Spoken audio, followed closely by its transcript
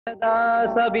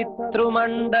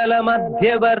सवितृमण्डल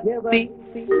मध्यवर्ती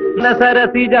न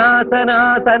सरसिजासना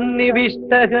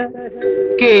सन्निविष्टः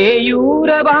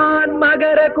केयूरवान्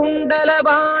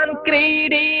मकरकुण्डलवान्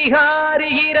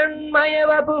क्रीडीहारि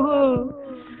हिरण्मयवपुः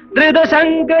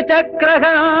धृतशङ्खचक्रः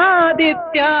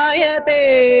आदित्याय ते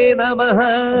नमः।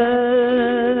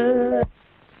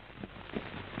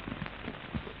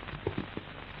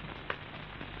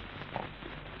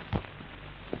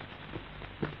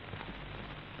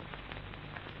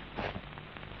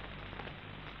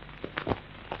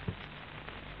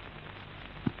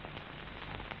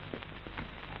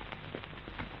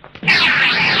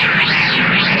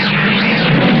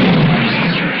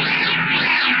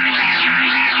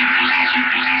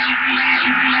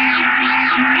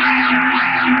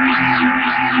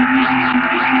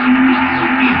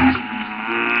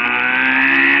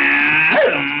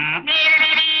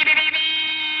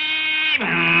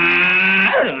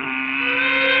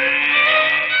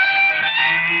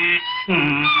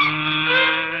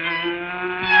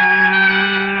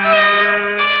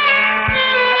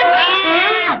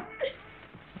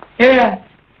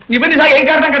 இவனு சார்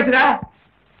எங்க தான் கிடைச்சதா?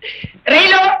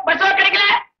 ரயிலோ பஸ்ஸோ கிடைக்கல.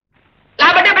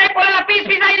 லாபட்டே பைக் போல பீஸ்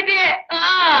பீஸ் ஆயிடுச்சு.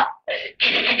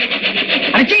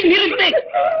 அடிச்சி நிறுத்து.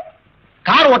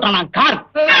 கார் ஓட்டானா கார்,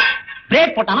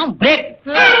 பிரேக் போட்டானா பிரேக்.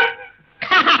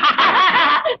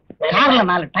 கார்ல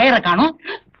 4 டயரை காணும்,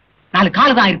 4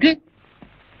 கால் தான் இருக்கு.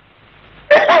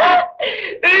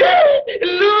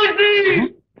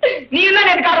 நீ என்ன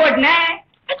நேத்து கார் ஓட்டின?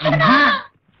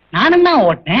 நானும் தான்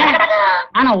ஓட்டினேன்.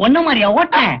 ஆனா ஒன்ன மாதிரியா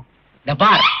ஓட்டினேன்? இந்த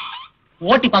பார்,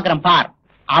 ஓட்டி பாக்குறேன் பார்.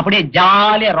 அப்படியே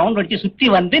ஜாலியா ரவுண்ட் அடிச்சு சுத்தி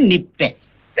வந்து நிப்பேன்.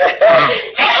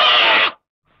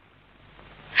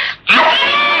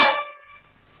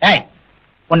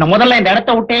 உன்னை முதல்ல இந்த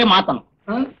இடத்த விட்டே மாத்தணும்,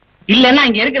 இல்லன்னா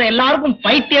இங்க இருக்கிற எல்லாருக்கும்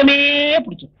பைத்தியமே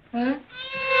பிடிக்கும்.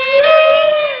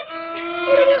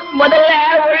 முதல்ல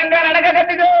ஒழுங்கா நடக்க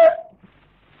கத்துக்கு.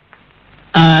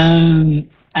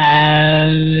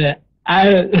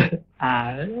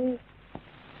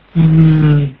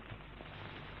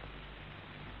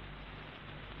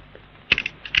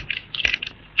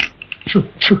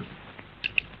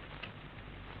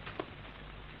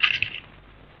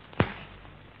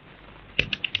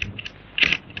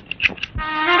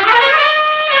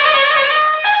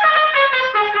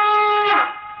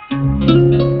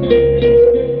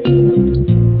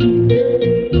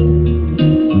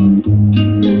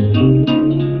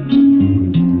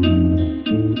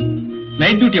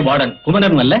 வார்டன்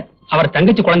குமரன் அல்ல, அவர்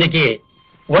தங்கச்சி குழந்தைக்கு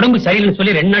உடம்பு சரியில்லைன்னு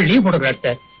சொல்லி 2 நாள் லீவ் போடுறாரு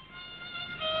சார்.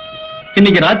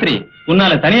 இன்னைக்கு ராத்திரி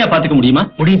உன்னால தனியா பாத்துக்க முடியுமா?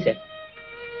 முடியும் சார்.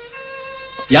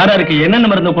 யாராருக்கு என்னென்ன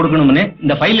மருந்து கொடுக்கணும்னு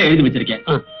இந்த ஃபைல்ல எழுதி வச்சிருக்கேன்,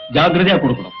 ஜாக்கிரதையா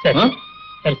கொடுக்கணும். சரி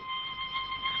சரி.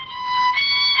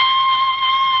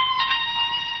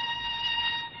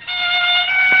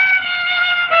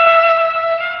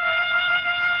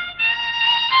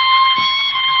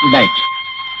 Good night.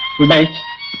 Good night.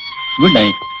 Good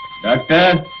night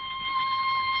doctor.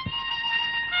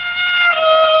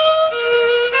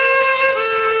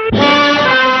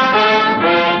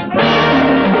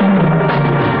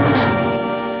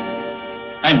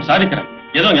 I'm sorry Karan,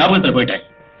 ஏதோ ஞாபகத்துல போயிட்டேன்.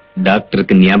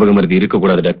 டாக்டருக்கு ஞாபகம் மருதி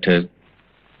இருக்கக்கூடாது டாக்டர்.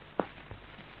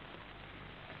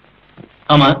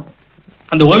 ஆமா,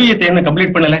 அந்த ஓவியத்தை என்ன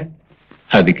கம்ப்ளீட் பண்ணல?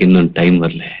 அதுக்கு இன்னும் டைம்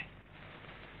வரல.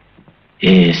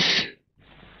 S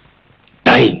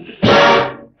time.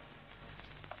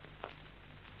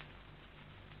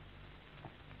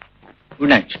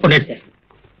 Good night. Good night sir.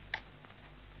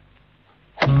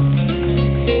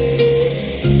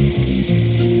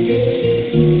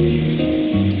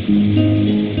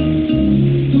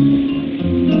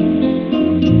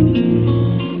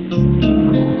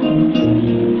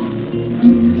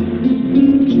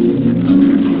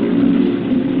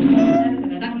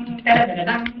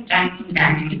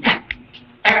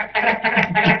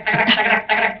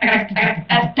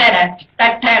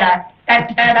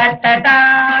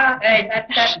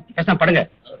 படுங்க.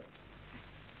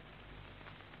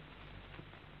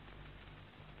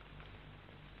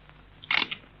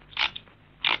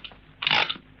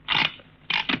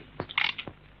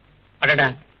 அடடா,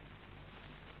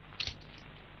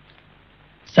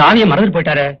 சாவியை மறந்துட்டு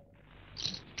போயிட்டாரு.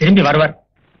 திரும்பி வருவார்.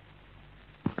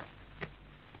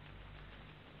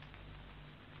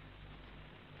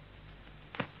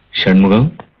 ஷண்முகம்,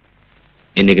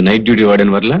 இன்னைக்கு நைட் டியூட்டி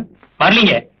வார்டன் வரல?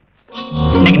 வரலீங்க.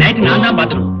 இன்னைக்கு நைட்டு நான் தான்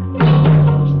பாத்துக்கணும்.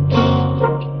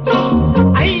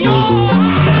 ஐயோ,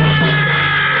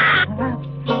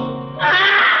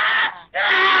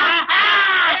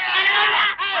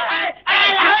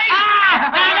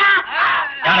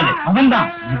 அவன்தான்.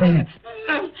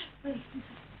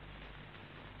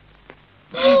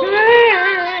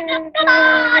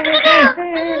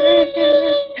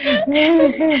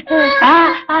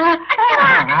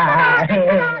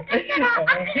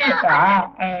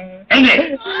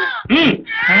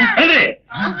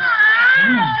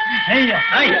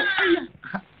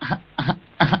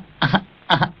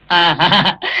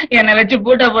 என்ன வச்சு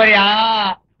பூட்ட போறியா?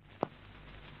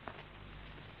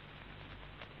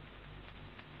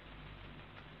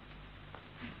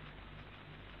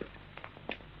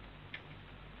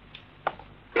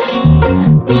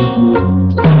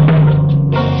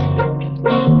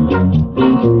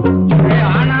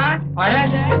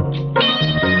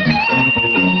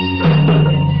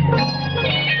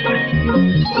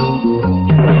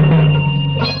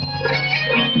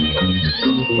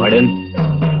 வார்டன்,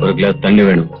 ஒரு கிளாஸ் தண்ணி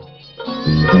வேணும்.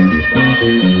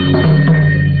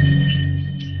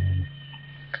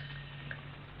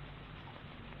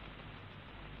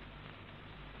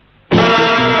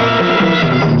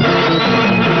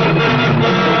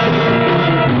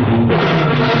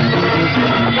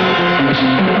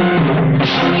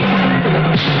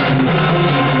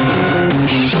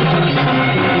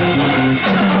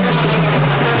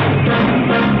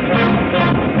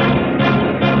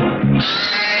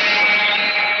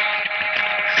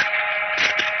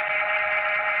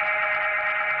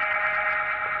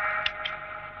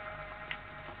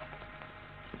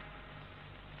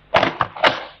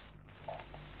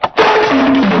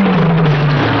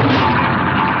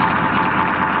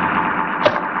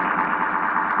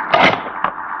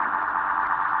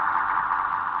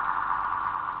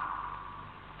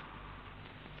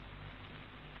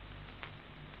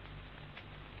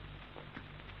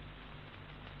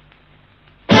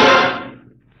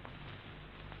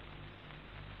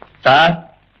 சார்,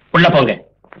 உள்ள போங்க.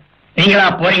 நீங்களா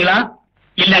போறீங்களா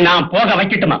இல்ல நான் போக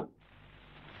வைக்கட்டுமா?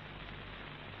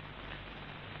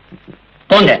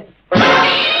 போங்க.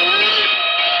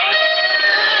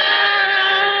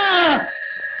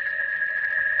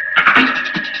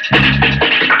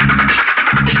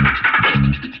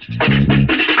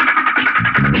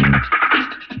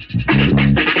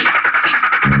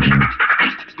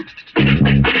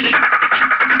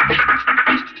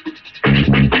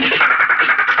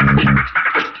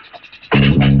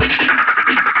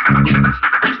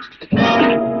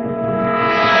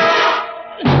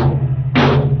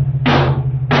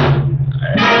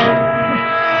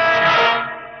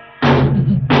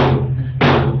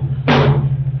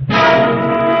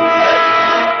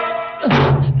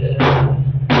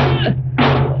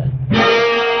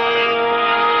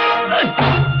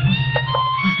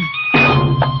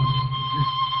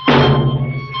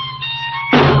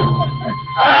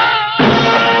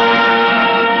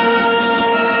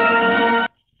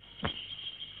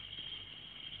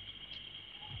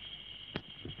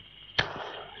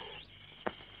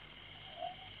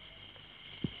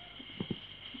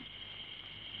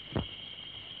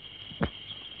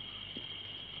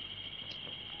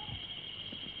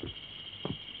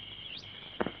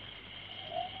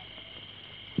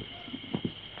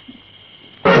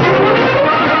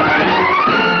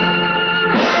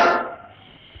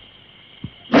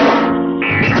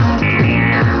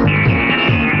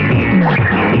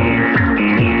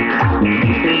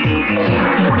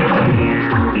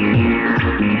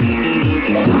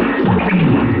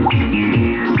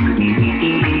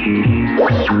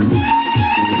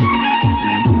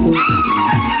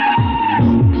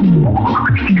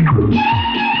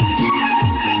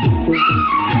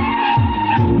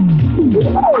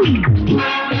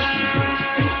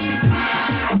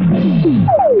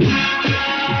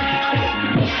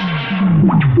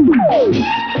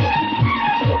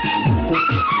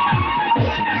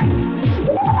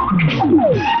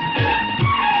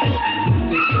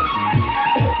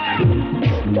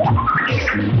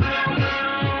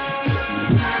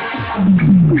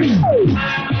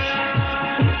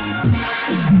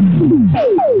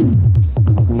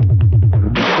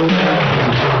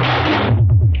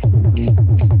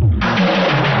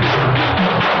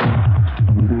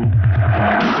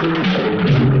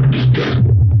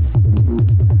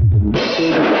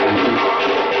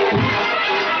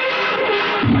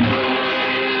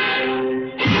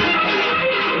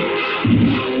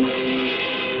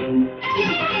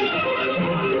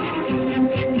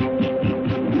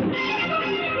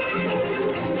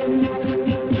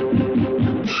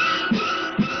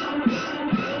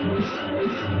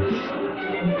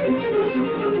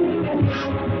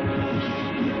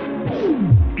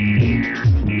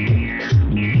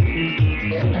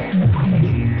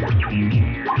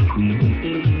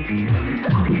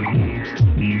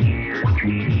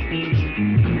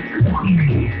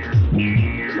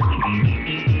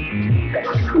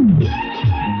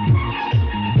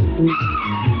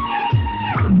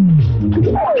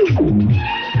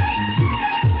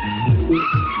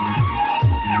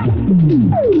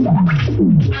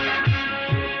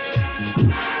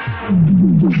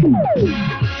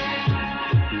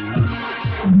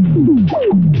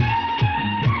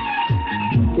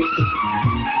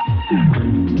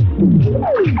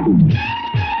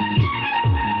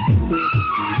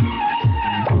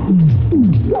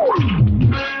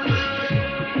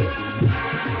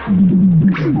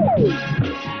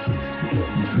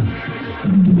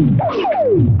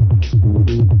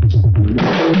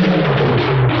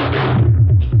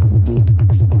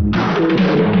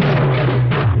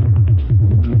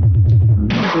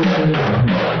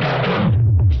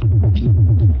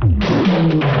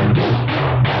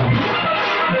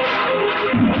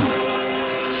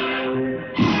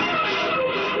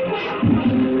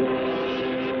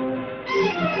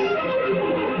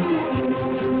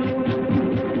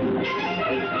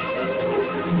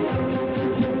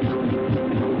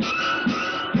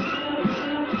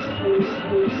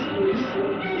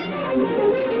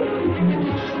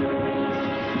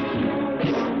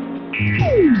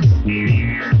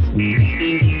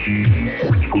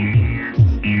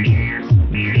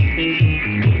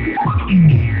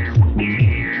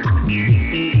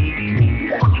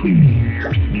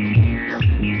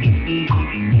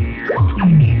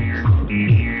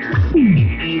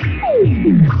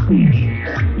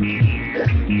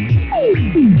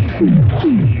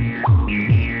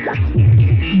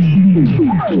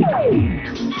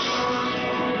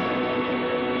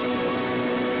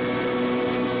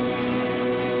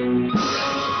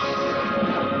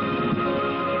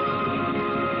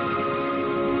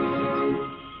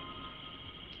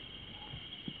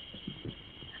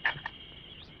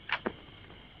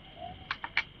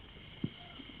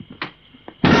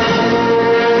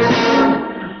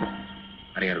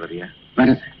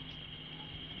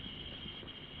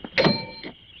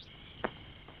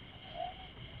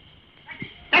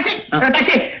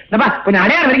 கொஞ்சம்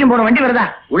அடையார் வரைக்கும் போற வண்டி வருதா?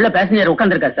 உள்ள பேசஞ்சர்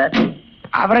உட்கார்ந்துருக்கா சார்.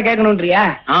 அவரை கேட்கணும்ன்றியா?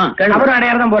 அவரும்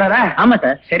அடையார் தான் போறாரா? ஆமா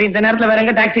சார். சரி, இந்த நேரத்துல வேற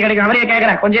எங்க டாக்ஸி கிடைக்கும்? அவரையே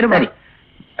கேட்கறேன், கொஞ்சம் இருப்பாரு.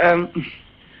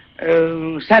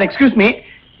 சார், எக்ஸ்கியூஸ் மீ,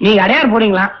 நீங்க அடையார்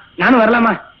போறீங்களா? நானும்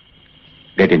வரலாமா?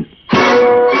 Get in.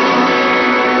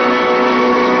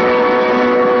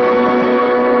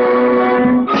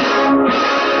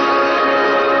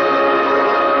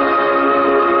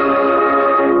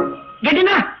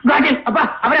 அப்பா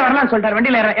அவரே வரலாம்னு சொல்லிட்டாரு.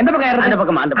 வண்டியில ஏற. எந்த பக்கம் ஏற? அந்த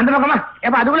பக்கமா? அந்த பக்கமா?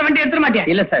 ஏப்பா அதுக்குள்ள வண்டி எடுத்துட மாட்டியா?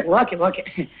 இல்ல சார். Okay okay.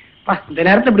 பா, இந்த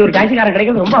நேரத்துல இப்படி ஒரு டாக்ஸிக்காரன்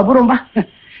கிடைக்கிறது ரொம்ப அபூர்வம்பா.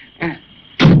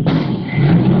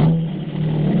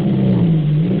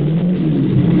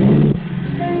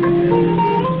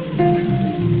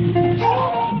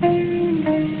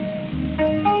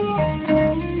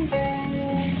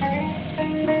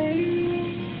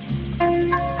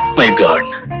 மை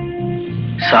காட்,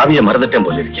 சாவியை மறந்துட்டேன்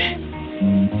போல இருக்கேன்.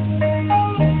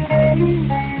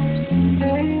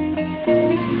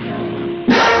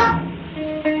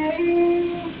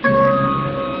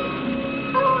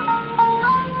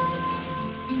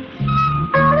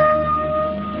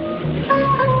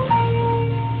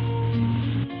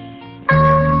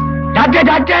 Doctor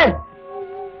doctor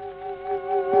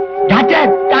doctor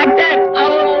doctor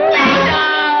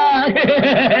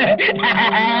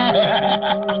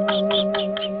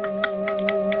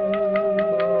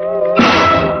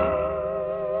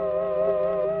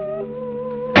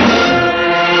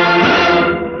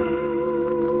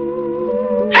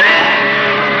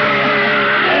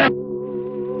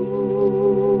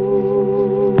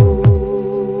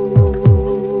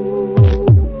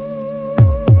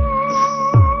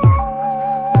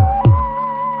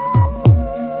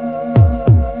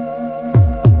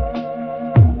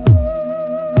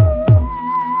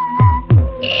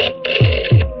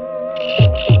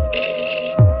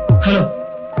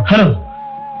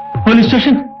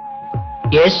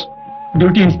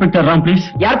duty inspector Ram please.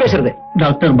 யார் பேசுறது?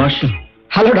 டாக்டர் பாஷு.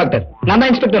 ஹலோ டாக்டர், நான் தான்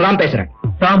இன்ஸ்பெக்டர் ராம் பேசுறேன்.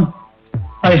 Ram,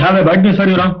 I have a bad news for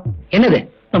you Ram. என்னது?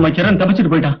 நம்ம கிரண்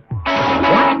தப்பிச்சிட்டு போயிட்டான்.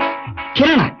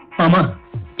 கிரணா? ஆமா.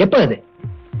 எப்ப அது?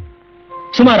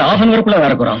 சுமார் half an hour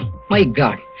வேற ராம். மை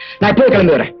காட், நான் இப்பவே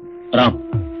கிளம்பி வரேன். ராம்,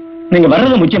 நீங்க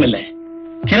வர்றது முக்கியம் இல்ல,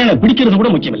 கிரணை பிடிக்கிறது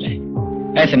கூட முக்கியம் இல்ல.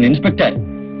 ஆஸ் an இன்ஸ்பெக்டர்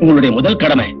உங்களுடைய முதல்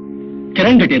கடமை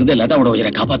கிரண் கிட்ட இருந்து லதாவோட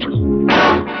உயிரை காப்பாற்றணும்.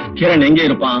 கிரண் எங்க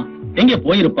இருப்பான், எங்க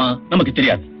போயிருப்பான் நமக்கு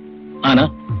தெரியாது. ஆனா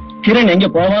கிரண் எங்க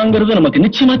போவாங்கிறது நமக்கு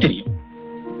நிச்சயமா தெரியும்.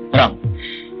 ராம்,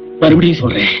 மறுபடியும்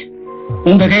சொல்றேன்,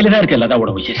 உங்க கையில தான் இருக்கு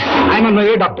லதாவோட உயிர்.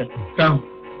 டாக்டர் ராம்,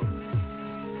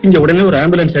 இங்க உடனே ஒரு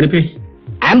ஆம்புலன்ஸ் அனுப்பி.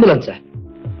 ஆம்புலன்ஸ்?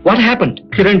 What happened?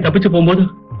 கிரண் தப்பிச்சு போகும்போது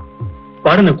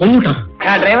பாடனை கொன்னுட்டான்.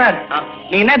 டிரைவர்,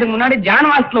 நீ என்ன இதுக்கு முன்னாடி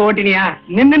ஜானவாசத்துல ஓட்டினியா?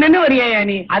 நின்னு வரியா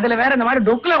நீ? அதுல வேற இந்த மாதிரி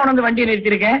டொக்குல கொண்டு வந்து வண்டியை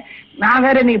நிறுத்திருக்கேன். நான்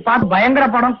வேற நீ பார்த்து பயங்கர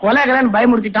படம் கொலைகளைன்னு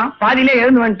பயமுறுத்திட்டான். பாதியிலே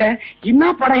எழுந்து வந்துட்டேன்.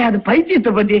 என்ன படம் அது?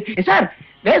 பைத்தியத்தை பத்தி சார்.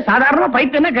 சாதாரணமா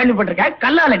பைத்தியம் கேள்விப்பட்டிருக்கேன்.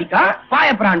 கல்லால் அடிக்கும், பாய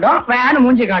பிராண்டம், வேனு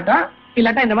மூஞ்சி காட்டும்,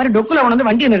 இல்லாட்டா இந்த மாதிரி டொக்குல கொண்டு வந்து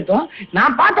வண்டியை நிறுத்தும்.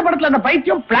 நான் பார்த்த படத்துல அந்த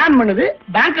பைத்தியம் பிளான் பண்ணுது,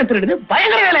 பேங்க்ல திருடுது,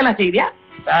 பயங்கர வேலையெல்லாம் செய்தியா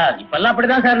சார்? இப்பெல்லாம்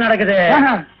அப்படிதான் சார் நடக்குது.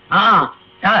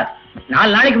 சார் 4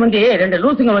 நாளைக்கு முந்தி 2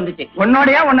 லூசுங்க வந்துச்சு.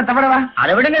 உன்னோடயா உன்னை தவிரவா?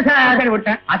 அதை விடுங்க சார்.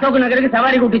 விட்டேன். அசோக் நகருக்கு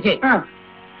சவாரி கூட்டுச்சு.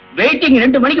 வெயிட்டிங்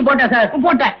 2 மணிக்கு போட்டேன் சார்.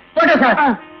 போட்டேன் சார்.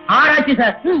 6 ஆச்சு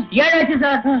சார், 7 ஆச்சு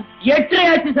சார், 8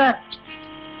 ஆச்சு சார்.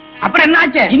 அப்புறம் என்ன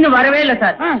ஆச்சு? இன்னும் வரவே இல்ல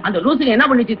சார். அந்த லூசுங்க என்ன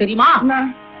பண்ணிச்சு தெரியுமா?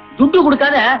 துட்டு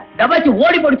கொடுக்காத டபாச்சு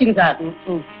ஓடி போடுச்சுங்க சார்.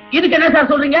 இதுக்கு என்ன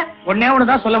சார் சொல்றீங்க? ஒன்னே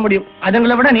ஒண்ணுதான் சொல்ல முடியும்,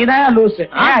 அதுங்களை விட நீதான் லூசு.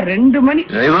 2 மணி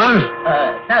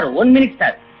சார். 1 minute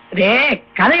sir.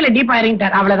 கதையில டீப்பா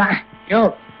இறங்கிட்டார், அவ்வளவுதான். யோ,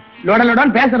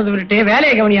 லோடன் பேசுறது விட்டுட்டு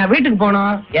வேலையை கவனியா, வீட்டுக்கு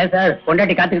போனோம். ஏன் சார்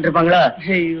பொண்டாட்டி காத்துக்கிட்டு இருப்பாங்களோ?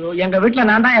 ஐயோ, எங்க வீட்டுல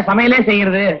நான் தான் என் சமையலே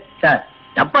செய்யறது. சார்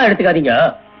தப்பா எடுத்துக்காதீங்க.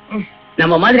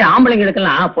 நம்ம மாதிரி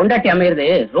ஆம்பளைங்களுக்கெல்லாம் பொண்டாட்டி அமையிறது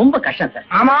ரொம்ப கஷ்டம் சார்.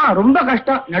 ஆமா, ரொம்ப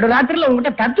கஷ்டம். நடுராத்திரில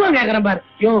உங்ககிட்ட தத்துவம் கேக்குறேன் பாரு.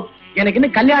 யோ, எனக்கு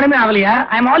இன்னும் கல்யாணமே ஆகலையா?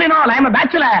 I am all in all, I am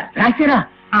bachelor. பிராக்சரா?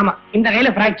 ஆமா, இந்த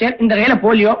கையில பிராக்சர், இந்த கையில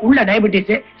போலியோ, உள்ள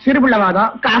டயபிட்டிஸ்,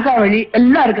 சிறுபிள்ளவாதம், காக்கா வழி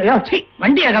எல்லாம் இருக்கு. யோ,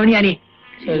 வண்டியா கவனியா நீ?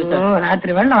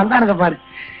 ராத்திரி வெள்ளம் வந்தாருங்க பாரு.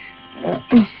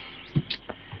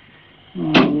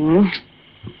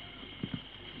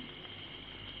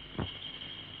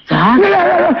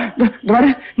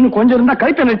 இன்னும் கொஞ்சம் இருந்தா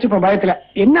கைத்த நினைச்சுப்ப பயத்துல.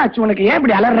 என்ன ஆச்சு உனக்கு? ஏன்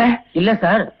இப்படி அலற? இல்ல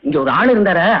சார், இங்க ஒரு ஆள்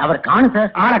இருந்தாரு, அவர் காணும்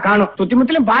சார். ஆளை காணும். சுத்தி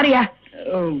முத்திலும் பாரியா.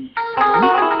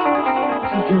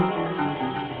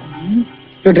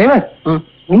 டிரைவர்,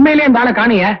 உண்மையிலே இந்த ஆளை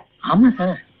காணிய? ஆமா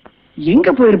சார். எங்க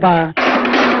போயிருப்பா?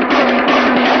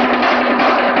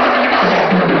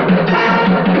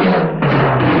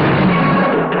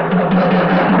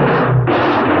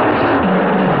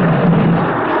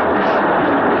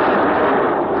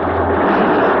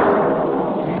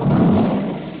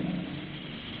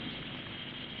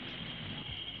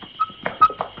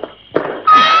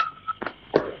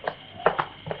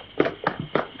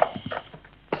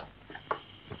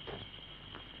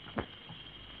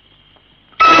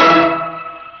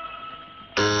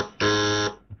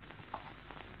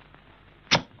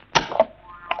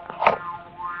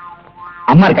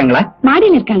 அம்மா இருக்காங்களா?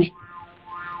 மாடியில் இருக்காங்க.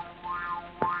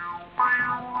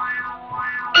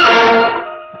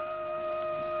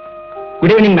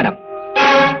 Good evening madam.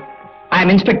 I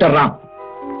am inspector Ram.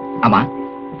 ஆமா,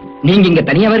 நீங்க இங்க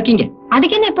தனியாவா இருக்கீங்க?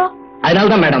 அதுக்கு என்ன இப்போ?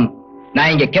 அதனாலதான் மேடம்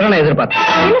நான் இங்க கிரணை எதிர்பார்த்தேன்.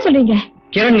 என்ன சொல்றீங்க?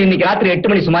 கிரண் இன்னைக்கு ராத்திரி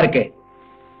 8 மணி சுமாருக்கு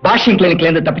வாஷிங் கிளினிக்ல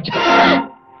இருந்து தப்பிச்சுட்டான்.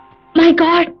 My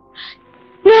God,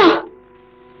 no.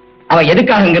 அவன்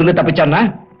எதுக்காக இங்க இருந்து தப்பிச்சான்னா?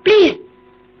 ப்ளீஸ்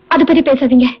அதை பத்தி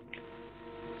பேசாதீங்க.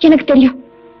 எனக்கு தெரியும்.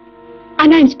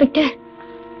 ஆனா இன்ஸ்பெக்டர்,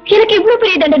 எனக்கு இவ்வளவு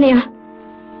பெரிய தண்டனையா?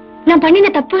 நான்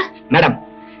பண்ணின தப்பு? மேடம்,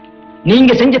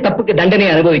 நீங்க செஞ்ச தப்புக்கு தண்டனை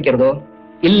அனுபவிக்கிறதோ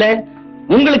இல்ல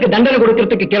உங்களுக்கு தண்டனை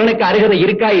கொடுக்கறதுக்கு கிரணுக்கு அருகதை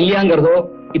இருக்கா இல்லையாங்கிறதோ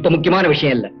இப்ப முக்கியமான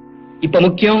விஷயம் இல்ல. இப்ப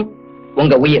முக்கியம்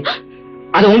உங்க உயிர்.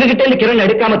 அது உங்ககிட்ட இருந்து கிரண்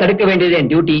எடுக்காம தடுக்க வேண்டியது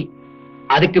என் டியூட்டி.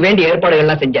 அதுக்கு வேண்டிய ஏற்பாடுகள்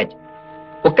எல்லாம் செஞ்சாச்சு.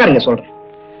 உட்காருங்க சொல்றேன்.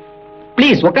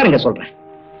 பிளீஸ் உட்காருங்க சொல்றேன்.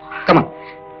 கமா.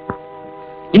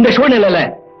 இந்த சூழ்நிலையில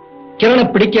கிரணை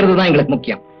பிடிக்கிறது தான் எங்களுக்கு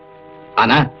முக்கியம்.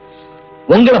 ஆனா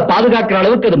உங்களை பாதுகாக்கிற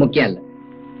அளவுக்கு அது முக்கியம் இல்ல.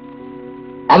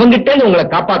 அவங்கிட்ட இருந்து உங்களை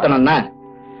காப்பாத்தணும்னா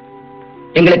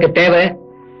எங்களுக்கு தேவை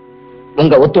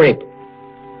உங்க ஒத்துழைப்பு.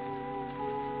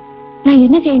 நான்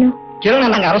என்ன செய்யணும்? கிரணை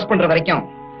நாங்க அரெஸ்ட் பண்ற வரைக்கும்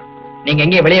நீங்க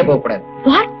எங்கேயும் வெளியே போக கூடாது.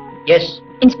 வாட்? எஸ்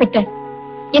இன்ஸ்பெக்டர்,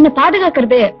 என்ன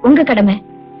பாதுகாக்கிறது உங்க கடமை.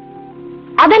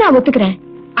 அத நான் ஒத்துக்கிறேன்.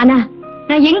 ஆனா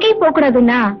நான் எங்கேயும் போக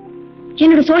கூடாதுன்னா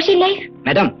என்னோட சோஷியல் லைஃப்?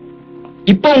 மேடம்,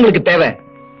 இப்போ உங்களுக்கு தேவை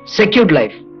secured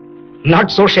life,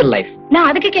 not social life. நான்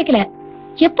அதுக்கு கேட்கல.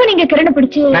 எப்போ நீங்க கிரணை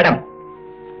பிடிச்சு? மேடம்,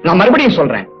 நான் மறுபடியும்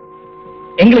சொல்றேன்,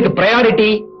 எங்களுக்கு பிரையாரிட்டி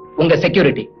உங்க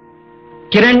செக்யூரிட்டி.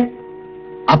 கிரண்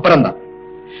அப்புறம்தான்.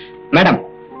 மேடம்,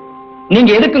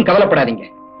 நீங்க எதுக்கும் கவலைப்படாதீங்க.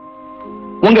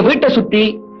 உங்க வீட்டை சுத்தி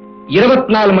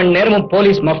 24 மணி நேரமும்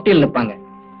போலீஸ் மஃப்டியில் நிற்பாங்க.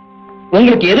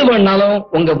 உங்களுக்கு எது வேணாலும்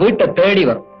உங்க வீட்டை தேடி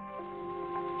வரும்.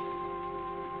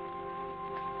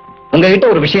 உங்ககிட்ட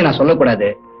ஒரு விஷயம் நான் சொல்லக்கூடாது,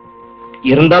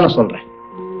 இருந்தாலும் சொல்றேன்.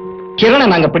 கிரணை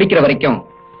நாங்க பிடிக்கிற வரைக்கும்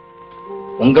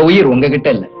உங்க உயிர் உங்ககிட்ட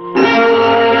இல்ல.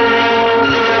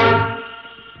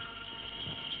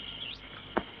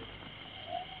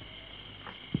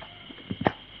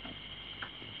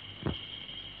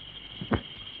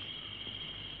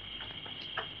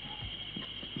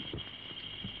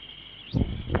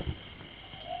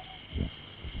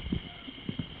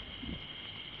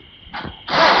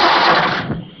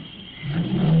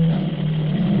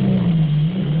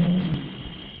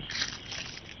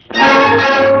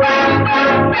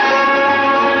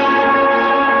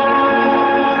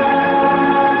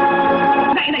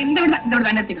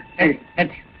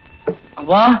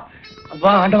 அப்பா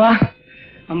அப்பா ஆண்டவா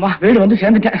அம்மா வீடு வந்து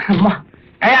சேர்ந்துட்டேன். அம்மா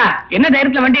ஐயா என்ன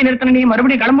தைரியத்துல வண்டியை நிறுத்தணும், நீ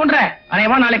மறுபடியும் கிளம்புன்ற?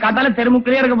 அதையமா நாளைக்கு காத்தால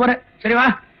தெருமுக்கிலே இருக்க போறேன். சரிவா?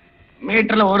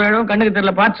 மீட்டர்ல ஒரு இடம் கண்ணுக்கு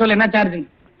தெரியல, பார்த்து சொல்லு என்ன சார்ஜ்?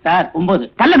 சார் 9.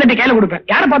 பல்ல தட்டி கையில கொடுப்பேன்.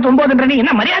 யார பார்த்து 9ன்ற? நீ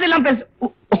என்ன மரியாதை எல்லாம் பேசு.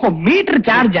 மீட்டர்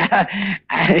சார்ஜா?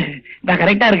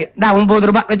 கரெக்டா இருக்கு. 9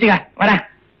 ரூபாய் வச்சுக்க. வரேன்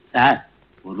சார்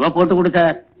 1 ரூபா போட்டு கொடு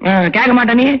சார். கேட்க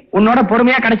மாட்டேன். நீ உன்னோட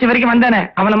பொறுமையா கடைசி வரைக்கும் வந்தானே,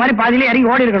 அவன மாதிரி பாதியிலே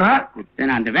இறங்கி ஓடி இருக்கணும்.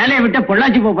 நான் அந்த வேலையை விட்டு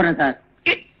பொள்ளாச்சி போறேன் சார்.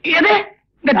 எது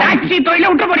இந்த டாக்ஸி தொழில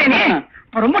விட்டு போறியா நீ?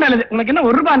 ரொம்ப நல்லது. உனக்கு என்ன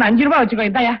 1 ரூபாய் 5 ரூபாய் வச்சுக்கோ.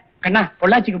 இதாயா கண்ணா,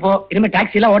 பொள்ளாச்சிக்கு போ. இனிமே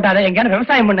டாக்ஸி எல்லாம் ஓட்டாத, எங்கேயாவது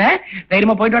விவசாயம் பண்ண.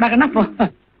 தைரியமா போயிட்டு வாடா கண்ணா, போ.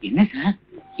 என்ன சார்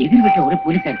எதிர் வீட்டுல ஒரே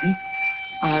போலீஸ் ஆச்சு?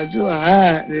 அதுவா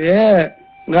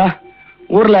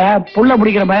ஊர்ல புள்ள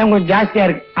பிடிக்கிற பயம் கொஞ்சம் ஜாஸ்தியா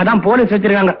இருக்கு, அதான் போலீஸ்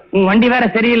வச்சிருக்காங்க. உன் வண்டி வேற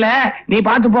சரியில்லை, நீ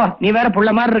பாத்து போ. நீ வேற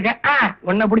புள்ள மாதிரி இருக்க.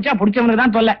 உன்னை பிடிச்சா பிடிச்சவனுக்கு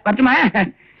தான் தொல்லை. வரட்டுமா?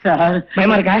 சார்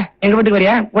பயமா இருக்கா? எங்க வீட்டுக்கு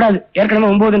வரியா? கூடாது, ஏற்கனவே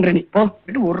 9ன்ற. நீ போ.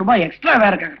 1 ரூபாய் எக்ஸ்ட்ரா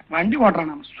வேற இருக்காங்க. வண்டி ஓட்டுறான்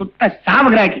நம்ம சுத்த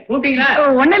சாவுகிறாக்கி.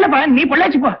 ஒண்ணு இல்லப்பா, நீ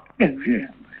பொள்ளாச்சி போ.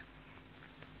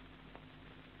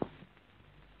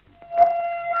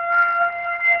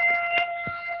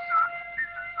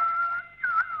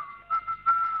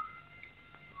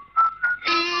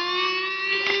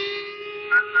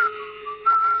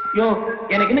 யோ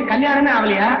எனக்கு இன்னும் கல்யாணமே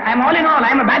ஆகலையா? I am all in all,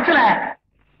 I am A bachelor.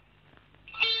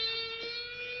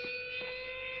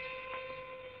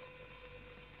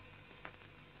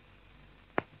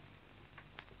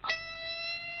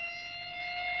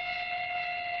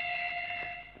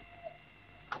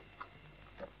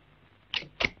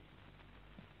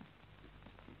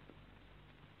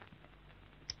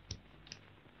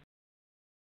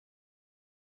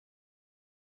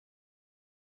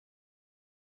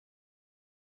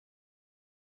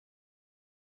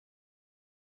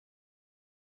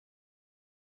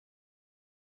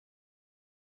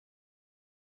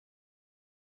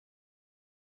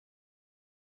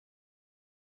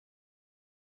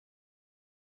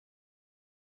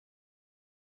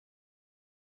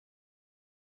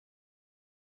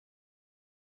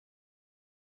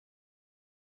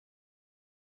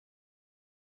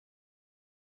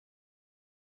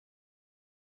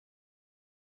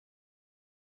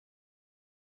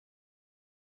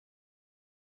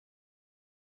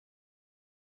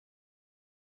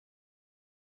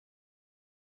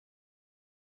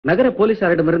 நகர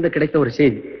போலீசாரிடமிருந்து கிடைத்த ஒரு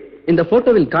செய்தி. இந்த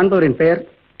போட்டோவில் காண்பவரின் பெயர்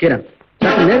கிரண்.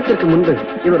 சற்று நேரத்திற்கு முன்பு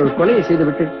இவர் ஒரு கொலையை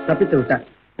செய்துவிட்டு தப்பித்து விட்டார்.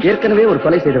 ஏற்கனவே ஒரு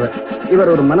கொலை செய்தவர்.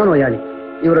 இவர் ஒரு மனநோயாளி.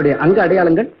 இவருடைய அங்க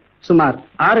அடையாளங்கள் சுமார்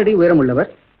 6 அடி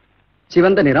உயரமுள்ளவர்,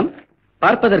 சிவந்த நிறம்,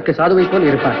 பார்ப்பதற்கு சாதுவை போல்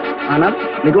இருப்பார், ஆனால்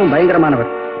மிகவும்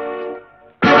பயங்கரமானவர்.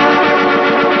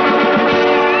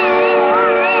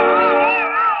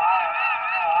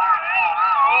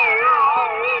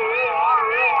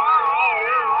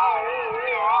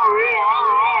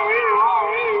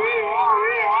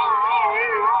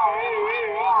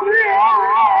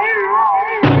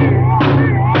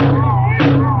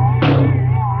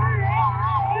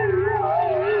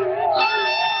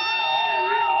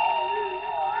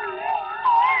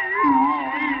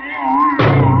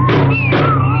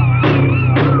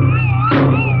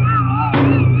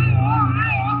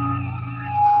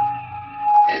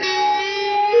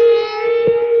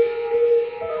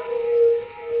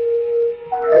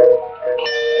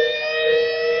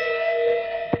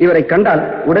 இவரை கண்டால்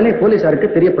உடனே போலீசாருக்கு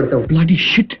தெரியப்படுத்தவும். Bloody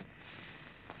shit.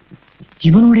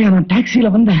 இவனுடைய நான் டாக்ஸில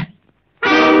வந்தேன்.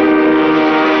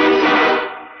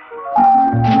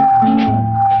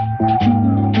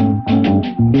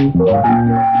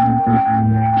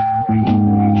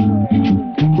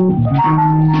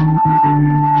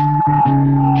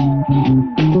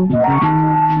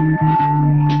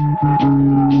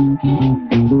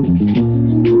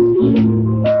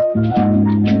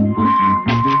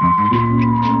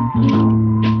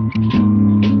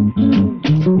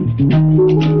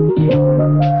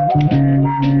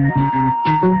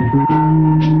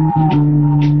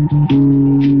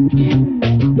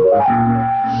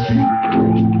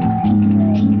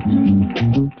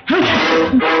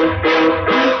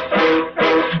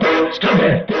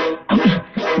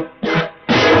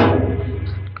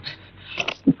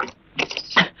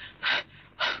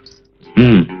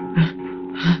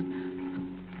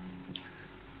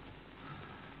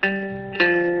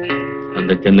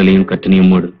 அந்த சென்னலையும்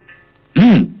கட்டணையும் மூடு.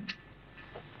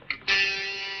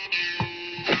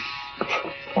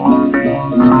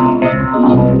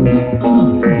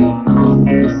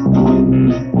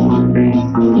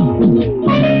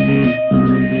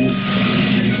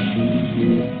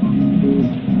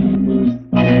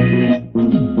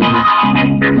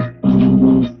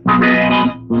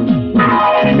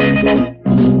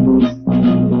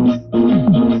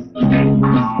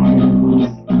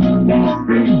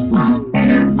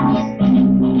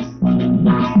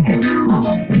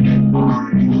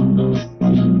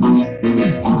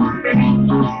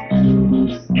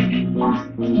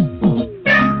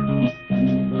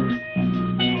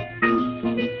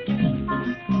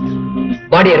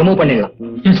 பாடியை ரிமூவ் பண்ணிடலாம்.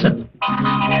 Yes sir.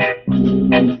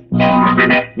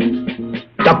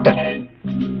 டாக்டர்,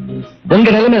 உங்க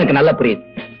நிலைமை எனக்கு நல்லா புரியுது.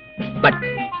 But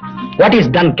what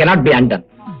is done cannot be undone.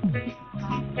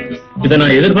 இதை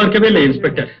நான் எதிர்பார்க்கவே இல்லை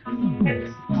இன்ஸ்பெக்டர்.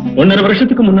 1.5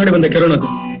 வருஷத்துக்கு முன்னாடி வந்த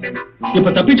கிரணுக்கும் இப்ப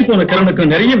தப்பிச்சு போன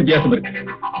கிரணுக்கும் நிறைய வித்தியாசம் இருக்கு.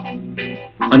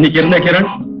 அன்னைக்கு இருந்த கிரண்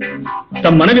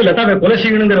தம் மனைவி லதாவை கொலை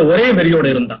செய்யணுங்கிற ஒரே வெறியோட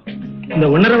இருந்தான். இந்த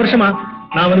 1.5 வருஷமா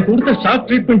நான் அவனுக்கு கொடுத்த ஷாக்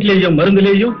ட்ரீட்மெண்ட்லேயும்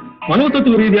மருந்துலேயும்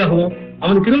மனோதத்துவ ரீதியாகவும்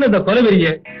அவனுக்கு இருந்த இந்த கொலை வெறிய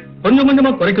கொஞ்சம் கொஞ்சமா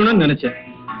குறைக்கணும்னு நினைச்சேன்.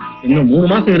 இன்னும் 3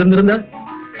 மாசம் இருந்திருந்தா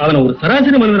அவனை ஒரு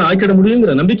சராசரி மனிதனை ஆக்கிட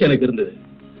முடியுங்கிற நம்பிக்கை எனக்கு இருந்தது.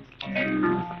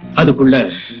 அதுக்குள்ள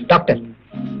டாக்டர்,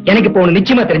 எனக்கு இப்போ ஒண்ணு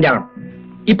நிச்சயமா தெரிஞ்சாகணும்.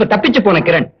 இப்ப தப்பிச்சு போன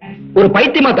கிரண் ஒரு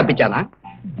பைத்தியமா தப்பிச்சானா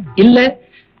இல்ல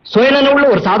சுயநலவுள்ள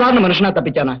ஒரு சாதாரண மனுஷனா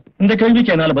தப்பிச்சானா? இந்த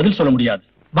கேள்விக்கு என்னால பதில் சொல்ல முடியாது.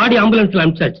 பாடி ஆம்புலன்ஸ்ல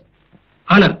அனுப்பிச்சாச்சு.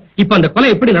 ஆனா இப்ப அந்த கொலை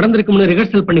எப்படி நடந்திருக்கும்னு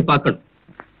ரிஹர்சல் பண்ணி பார்க்கணும்.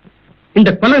 இந்த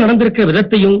கொலை நடந்திருக்கிற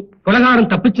விதத்தையும்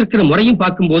கொலைகாரன் தப்பிச்சிருக்கிற முறையும்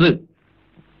பார்க்கும்போது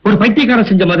ஒரு பைத்தியக்காரன்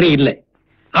செஞ்ச மாதிரி இல்லை.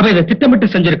 அவன் இதை திட்டமிட்டு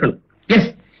செஞ்சிருக்கணும். S,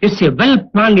 it's a well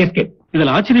plan escape.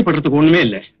 இதுல ஆச்சரியப்படுறதுக்கு ஒண்ணுமே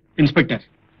இல்லை இன்ஸ்பெக்டர்.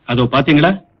 அதோ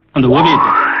பாத்தீங்களா அந்த ஓவியத்தை?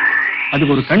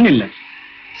 அதுக்கு ஒரு கண் இல்லை,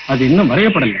 அது இன்னும்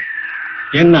வரையப்படல.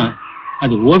 ஏன்னா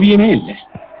அது ஓவியமே இல்லை.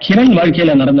 கிரண்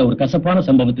வாழ்க்கையில நடந்த ஒரு கசப்பான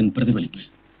சம்பவத்தின் பிரதிபலிப்பு.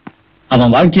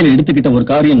 அவன் வாழ்க்கையில எடுத்துக்கிட்ட ஒரு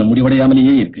காரியம்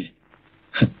முடிவடையாமலேயே இருக்கு.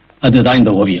 அதுதான்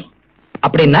இந்த ஓவியம்.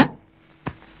 அப்படின்னா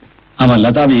அவன்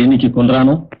லதாவை என்னைக்கு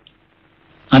கொன்றானோ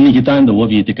அன்னைக்கு தான் இந்த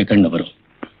ஓவியத்துக்கு கண்ணு வரும்.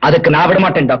 அதுக்கு நான் விட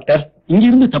மாட்டேன் டாக்டர்.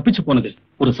 இங்கிருந்து தப்பிச்சு போனது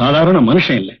ஒரு சாதாரண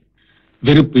மனுஷன் இல்ல.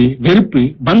 வெறுப்பு,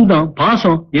 பந்தம்,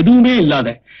 பாசம் எதுவுமே இல்லாத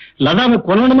லதாவை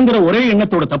கொல்லணுங்கிற ஒரே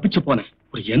எண்ணத்தோட தப்பிச்சு போன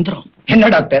ஒரு யந்திரம். என்ன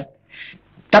டாக்டர்,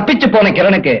 தப்பிச்சு போன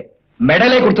கிரணுக்கு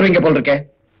மெடலே கொடுத்துருவீங்க போல் இருக்க.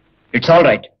 It's all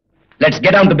right, let's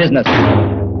get on to business.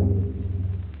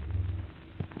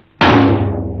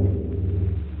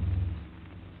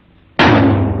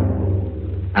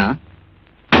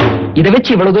 இதை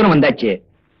வச்சு இவ்வளவு தூரம் வந்தாச்சு.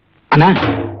 ஆனா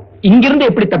இங்கிருந்து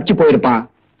எப்படி தப்பிச்சு போயிருப்பான்?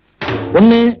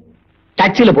 ஒண்ணு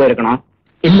டாக்ஸில போயிருக்கணும்,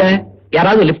 இல்ல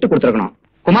யாராவது லிப்ட் கொடுத்துருக்கணும்.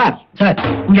 குமார் சார்,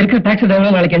 இங்க இருக்கிற டாக்ஸி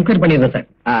டிரைவர் நாளைக்கு என்கொயரி பண்ணிடுறேன் சார்.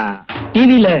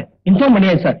 டிவில இன்ஃபார்ம்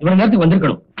பண்ணியாச்சு சார். இவ்வளவு நேரத்துக்கு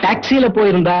வந்திருக்கணும். டாக்ஸில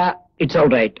போயிருந்தா இட்ஸ்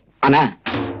ஆல் ரைட். ஆனா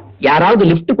யாராவது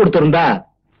லிப்ட் கொடுத்திருந்தா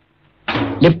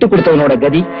லிப்ட் கொடுத்தவனோட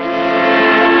கதி?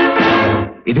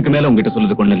 இதுக்கு மேல உங்ககிட்ட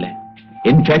சொல்றதுக்கு ஒண்ணு இல்ல.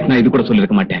 இன்ஃபேக்ட் நான் இது கூட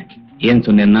சொல்லிருக்க மாட்டேன். ஏன்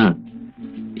சொன்னேன்னா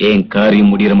என் காரியம்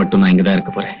முடியற மட்டும் நான் இங்கதான்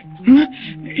இருக்க போறேன்.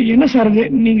 என்ன சார் இது?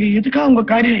 நீங்க எதுக்காக உங்க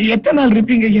காரியம் எத்தனை நாள்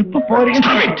இருப்பீங்க, எப்ப போறீங்க?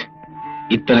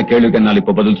 இத்தனை கேள்விக்கு என்னால்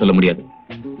இப்ப பதில் சொல்ல முடியாது.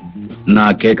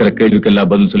 நான் கேட்கிற கேள்விக்கு எல்லாம்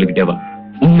பதில் சொல்லிக்கிட்டே வா.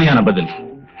 உண்மையான பதில்.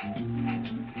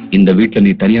 இந்த வீட்டுல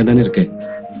நீ தனியா தானே இருக்க?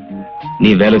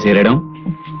 நீ வேலை செய்யற இடம்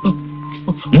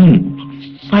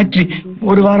ஃபேக்டரி.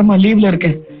 ஒரு வாரமா லீவ்ல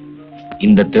இருக்கேன்.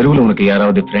 இந்த தெருவுல உனக்கு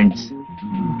யாராவது ஃப்ரெண்ட்ஸ்?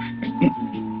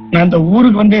 நான் இந்த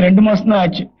ஊருக்கு வந்து 2 மாசம் தான்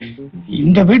ஆச்சு.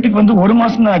 இந்த வீட்டுக்கு வந்து 1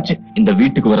 மாசம் தான் ஆச்சு. இந்த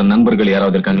வீட்டுக்கு வர நண்பர்கள்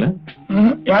யாராவது இருக்காங்களா?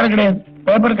 யாரும் கிடையாது.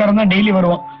 பேப்பர்காரன் தான் டெய்லி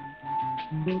வருவான்.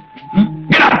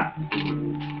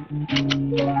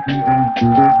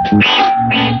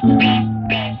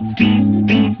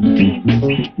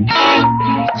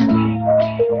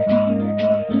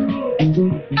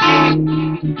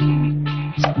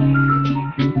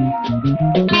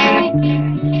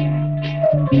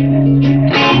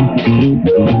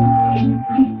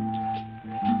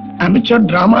 அமெச்சூர்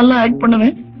டிராமா எல்லாம் ஆக்ட்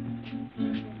பண்ணுவேன்.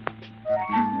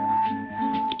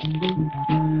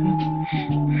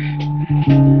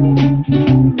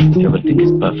 Everything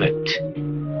is perfect.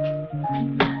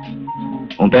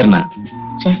 உன் பேர் என்ன?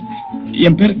 சார்,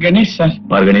 என் பேர் கணேஷ் சார்.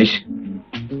 பார் கணேஷ்,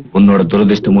 உன்னோட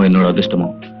துரதிர்ஷ்டமோ என்னோட அதிர்ஷ்டமோ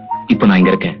இப்ப நான்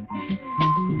இங்க இருக்கேன்.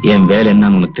 என் வேலை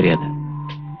என்னன்னு உனக்கு தெரியாது.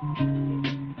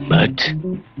 But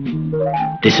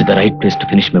this is the right place to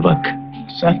finish my work.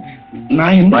 Sir,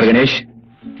 நான் பார் கணேஷ்,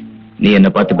 நீ என்ன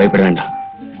பார்த்து பயப்பட வேண்டாம்.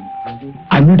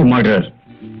 I'm not a murderer,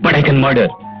 but I can murder.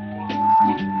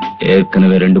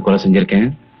 ஏற்கனவே 2 கொலை செஞ்சிருக்கேன்.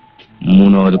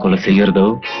 3வது கொலை செய்யறதோ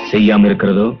செய்யாம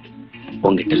இருக்கிறதோ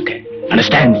உங்ககிட்ட இருக்கேன்.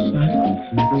 அண்டர்ஸ்டாண்ட்?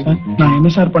 நான் என்ன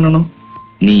சார் பண்ணணும்?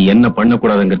 நீ என்ன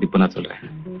பண்ணக்கூடாதுங்கிறது இப்ப நான் சொல்றேன்.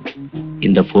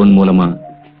 இந்த போன் மூலமா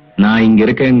நான் இங்க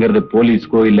இருக்கேங்கிறது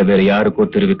போலீஸ்க்கோ இல்ல வேற யாருக்கோ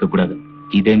தெரிவிக்க கூடாது.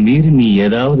 இதை மீறி நீ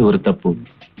ஏதாவது ஒரு தப்பு,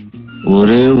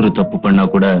 ஒரே ஒரு தப்பு பண்ணா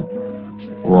கூட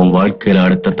உன் வாழ்க்கையில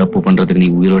அடுத்த தப்பு பண்றதுக்கு நீ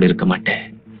உயிரோடு இருக்க மாட்டே.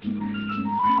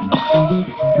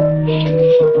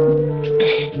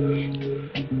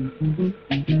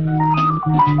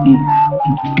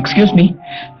 எக்ஸ்கியூஸ் மீ,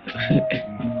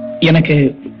 எனக்கு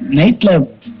நைட்ல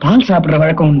பால் சாப்பிடுற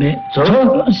வழக்கம் உண்டு.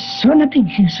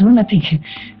 நத்திங்.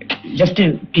 ஜஸ்ட்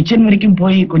கிச்சன் வரைக்கும்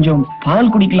போய் கொஞ்சம்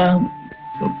பால் குடிக்கலாம்.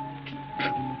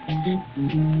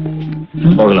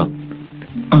 போகலாம்.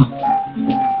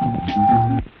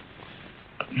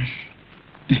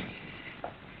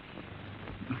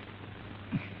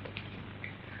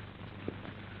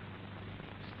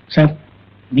 சார்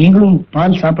நீங்களும்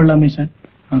பால் சாப்பிடலாமே சார்.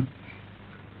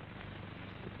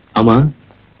 ஆமா,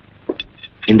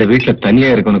 இந்த வீட்டுல தனியா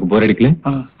இருக்க உனக்கு போர் அடிக்கல?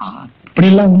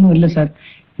 அப்படியெல்லாம் ஒண்ணும் இல்லை சார்,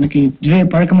 எனக்கு இதுவே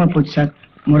பழக்கமா போச்சு சார்.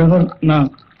 முறைவர் நான்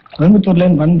கோயம்புத்தூர்ல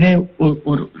இருந்து வந்தே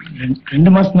ஒரு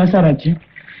 2 மாசம் தான் சார் ஆச்சு.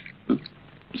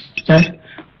 சார்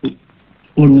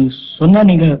ஒண்ணு சொன்னா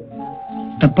நீங்க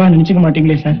தப்பா நினைச்சுக்க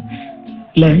மாட்டீங்களே சார்?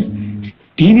 இல்ல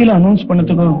டிவியில அனௌன்ஸ்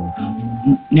பண்ணதுக்கும்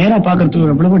நேரா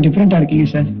பாக்குறதுக்கும் எவ்வளவோ டிஃபரெண்டா இருக்கீங்க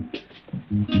சார்.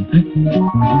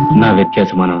 நான்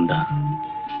வித்தியாசமானவன் தான்,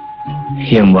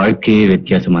 என் வாழ்க்கையே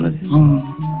வித்தியாசமானது,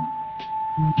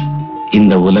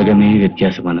 இந்த உலகமே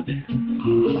வித்தியாசமானது.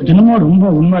 என்னமோ ரொம்ப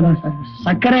உண்மைதான் சார்.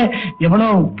 சர்க்கரை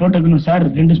எவ்வளவு போட்டுக்கணும் சார்?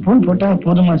 2 ஸ்பூன் போட்டா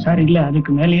போதுமா சார்? இல்ல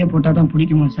அதுக்கு மேலேயே போட்டாதான்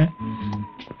பிடிக்குமா சார்?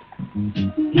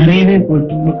 நிறையவே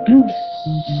போட்டு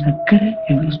சர்க்கரை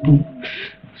எவ்வளவு ஸ்பூன்?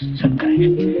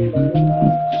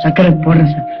 சர்க்கரை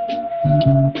போடுறேன் சார்.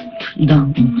 இதான்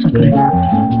சர்க்கரை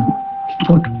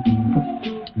போட்டு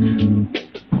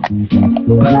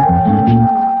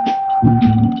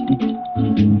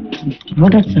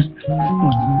போட்டாச்சு சார்.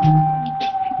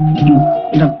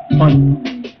 இந்த பால்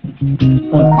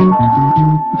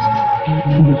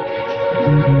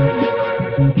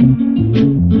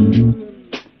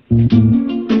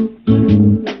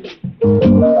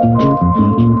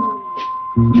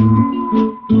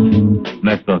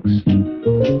மேட்ச் பாக்ஸ்.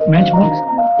 மேட்ச் பாக்ஸ்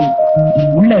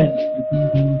உள்ள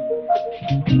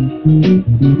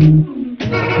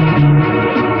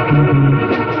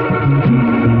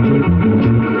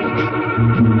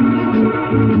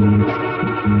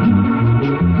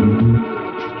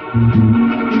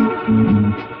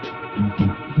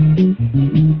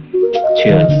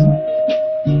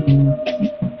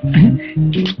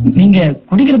நீங்க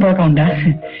குடிக்கிற பழக்கம் உண்டா?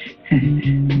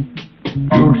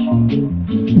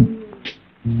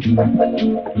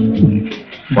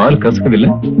 பால் கசக்குது இல்ல?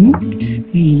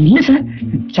 இல்ல சார்,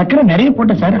 சக்கரை நிறைய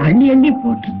போட்ட சார், அள்ளி அள்ளி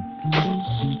போட்டு.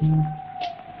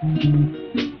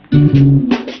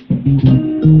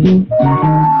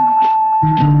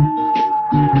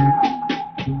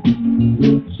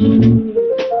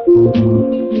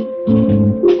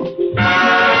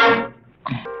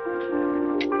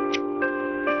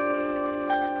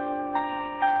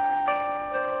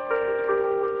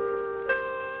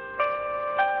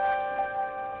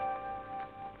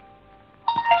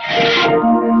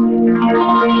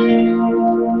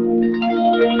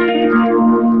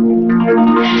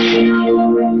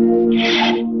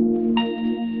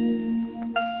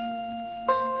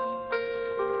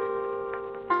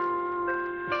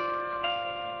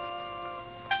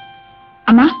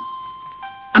 அம்மா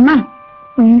அம்மா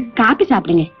காப்பி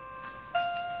சாப்பிடுங்க.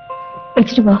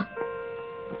 வச்சுட்டு போ.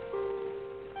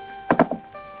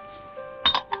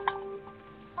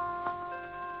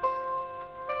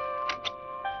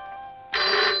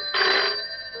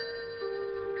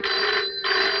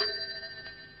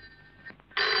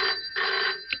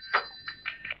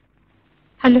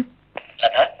 ஹலோ,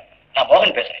 நான்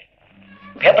மோகன் பேசுறேன்.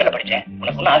 பேப்பர்ல படிச்சேன்,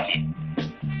 உனக்கு ஒன்னும் ஆகலையே?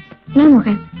 நான்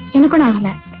மோகன், எனக்கு ஒன்றும் ஆகல.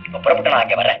 இப்ப புறப்பட்டு நான்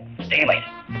அங்கே வரேன், தெரியுமா?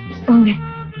 போங்க.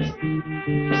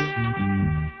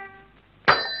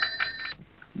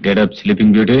 Get up, sleeping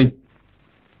beauty.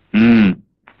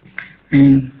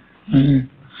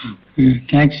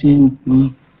 Taxi.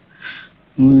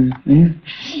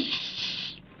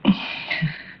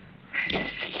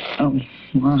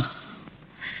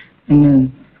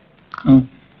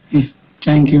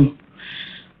 Thank you.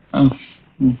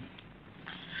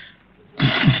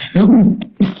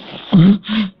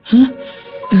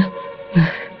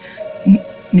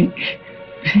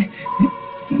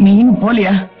 நீ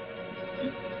போலியா?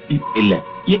 இல்ல.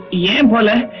 ஏன் போல?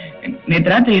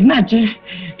 நேற்று ராத்திரி என்ன ஆச்சு?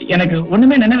 எனக்கு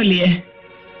ஒண்ணுமே நினைவில்லையே.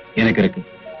 எனக்கு இருக்கு.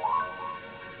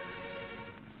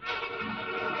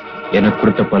 எனக்கு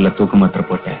கொடுத்த பால்ல தூக்க மாத்திரை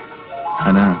போட்டேன்,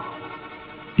 ஆனா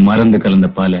மருந்து கலந்த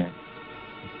பாலை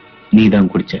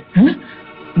நீதான் குடிச்ச.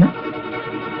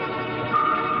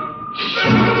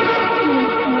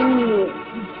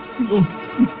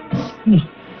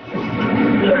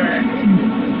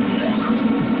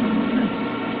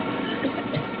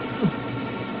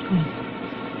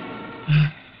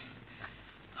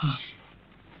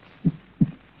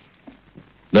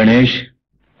 கணேஷ்,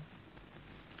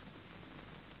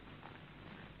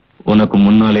 உனக்கு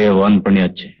முன்னாலேயே வார்ன்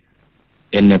பண்ணியாச்சு.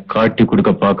 என்ன காட்டி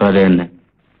கொடுக்க பார்க்காத, என்ன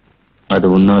அது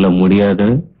உன்னால முடியாது,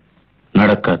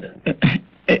 நடக்காது.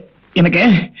 எனக்கு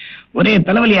ஒரே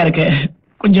தலைவலியா இருக்கு,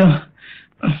 கொஞ்சம்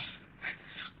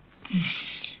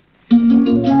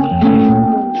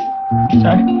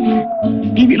சார்.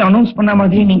 டிவியில அனௌன்ஸ் பண்ண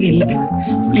மாதிரி நீங்க இல்ல.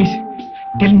 பிளீஸ்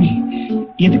டெல் மீ,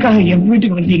 எதுக்காக என்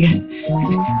வீட்டுக்கு வந்தீங்க?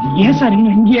 ஏன் சார்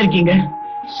இன்னும் இங்கேயே இருக்கீங்க?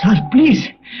 Sir, please.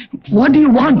 What do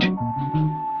you want?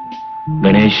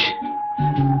 Ganesh,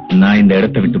 நான் இந்த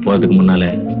இடத்தை விட்டு போறதுக்கு முன்னால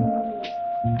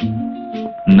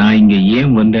நான் இங்க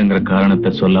ஏன் வந்தேங்கிற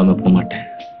காரணத்தை சொல்லாம போக மாட்டேன்.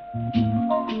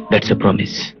 That's a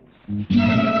promise.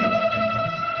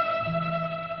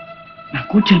 நான்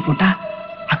கூச்சல் போட்டா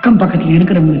அக்கம் பக்கத்துல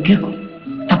இருக்கிறவங்க கேட்கும்,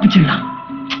 தப்பிச்சிடலாம்.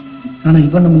 ஆனா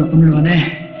இவன் நம்மளை கொண்டுடுவானே.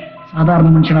 சாதாரண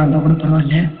மனுஷனா இருந்தா கூட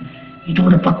பரவாயில்ல, இது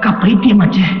ஒரு பக்கா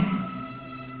பைத்தியமாச்சே.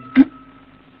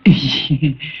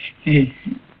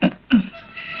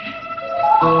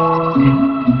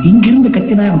 இங்கிருந்து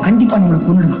கத்தினா அவன் கண்டிப்பா நம்மளை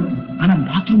கொண்டுடுவான். ஆனா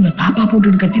பாத்ரூம்ல தாப்பா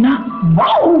போட்டு கத்தினா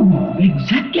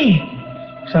exactly.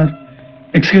 Sir,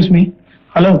 excuse me.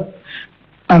 Hello,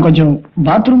 நான் கொஞ்சம்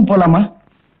பாத்ரூம் போலாமா?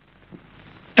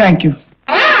 தேங்க்யூ.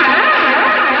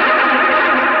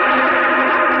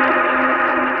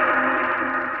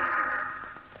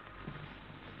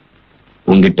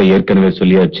 உங்ககிட்ட ஏற்கனவே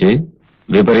சொல்லியாச்சு,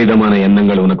 விபரீதமான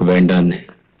எண்ணங்கள் உனக்கு வேண்டான்னு.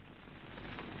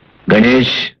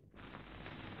 கணேஷ்,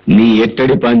 நீ 8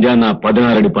 அடி பாஞ்சா நான்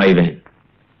 16 அடி பாய்வேன்.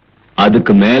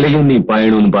 அதுக்கு மேலையும் நீ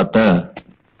பாயணும்னு பார்த்தா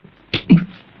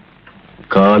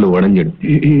கால் உடைஞ்சிடும்.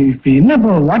 என்ன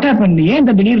வாட் ஹேப்பன்? ஏன்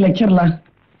இந்த திடீர் லெக்சர்லாம்?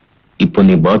 இப்போ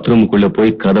நீ பாத்ரூமுக்குள்ள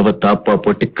போய் கதவை தாப்பா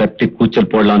போட்டு கத்தி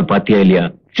கூச்சல் போடலான்னு பாத்தியா இல்லையா?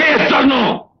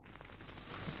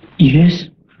 எஸ்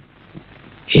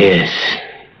எஸ்,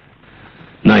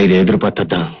 நான் இதை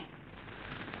எதிர்பார்த்ததான்.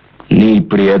 நீ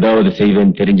இப்படி ஏதாவது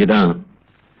செய்வேன்னு தெரிஞ்சுதான்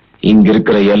இங்க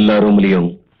இருக்கிற எல்லா ரூம்லயும்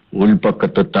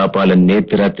உள்பக்கத்து தாப்பால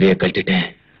நேத்து ராத்திரியை கட்டிட்டேன்.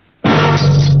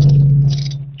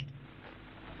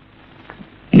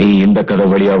 நீ இந்த கதை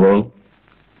வழியாவோ,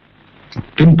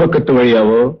 பின்பக்கத்து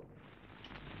வழியாவோ,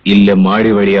 இல்ல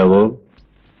மாடி வழியாவோ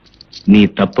நீ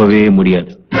தப்பவே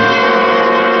முடியாது.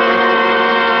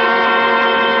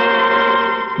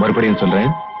 மறுபடியும்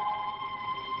சொல்றேன்,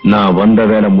 நான் வந்த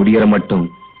வேலை முடியற மட்டும்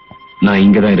நான்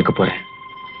இங்கதான் இருக்க போறேன்.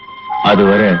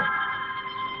 அதுவரை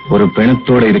ஒரு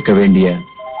பிணத்தோட இருக்க வேண்டிய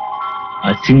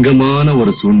அசிங்கமான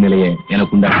ஒரு சூழ்நிலையை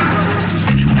எனக்கு உண்டாக்க.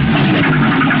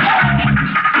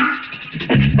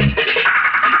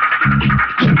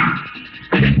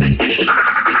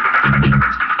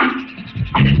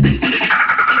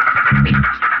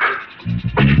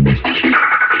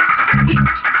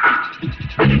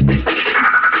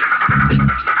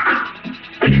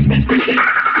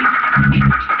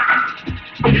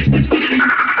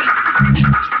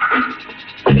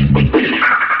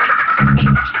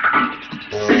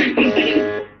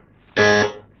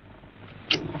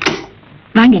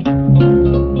 வாங்க.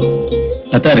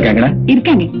 லதா இருக்காங்களா?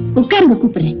 இருக்காங்க, உட்காருங்க,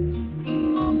 கூப்பிடுறேன்.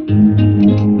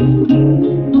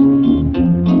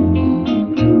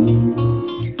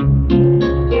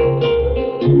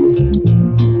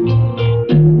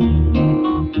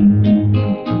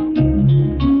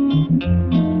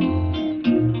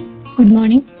 Good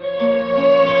morning.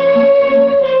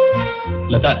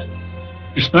 Latha,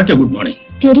 it's not a good morning.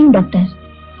 தெரியும் டாக்டர்.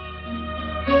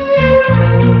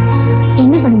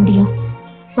 என்ன பண்ண முடியும்?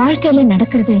 வாழ்க்கையில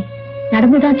நடக்கிறது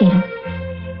நடந்துதான் தீரும்.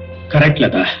 கரெக்ட்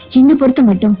லதா. என்ன பொறுத்த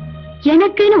மட்டும்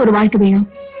எனக்குன்னு ஒரு வாழ்க்கை வேணும்.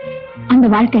 அந்த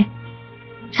வாழ்க்கை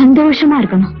சந்தோஷமா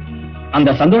இருக்கணும். அந்த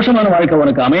சந்தோஷமான வாழ்க்கை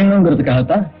உனக்கு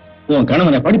அமையணுங்கிறதுக்காகத்தான் உன்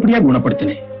கணவனை படிப்படியா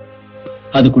குணப்படுத்தினேன்.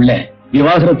 அதுக்குள்ள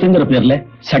விவாகரத்துங்கிற பேர்ல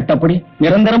சட்டப்படி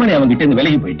நிரந்தரமா நீ அவங்கிட்ட இருந்து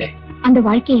விலகி போயிட்டேன். அந்த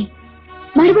வாழ்க்கையை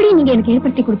மறுபடியும் நீங்க எனக்கு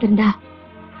ஏற்படுத்தி கொடுத்திருந்தா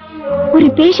ஒரு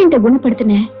பேஷண்ட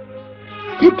குணப்படுத்தின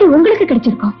திருப்தி உங்களுக்கு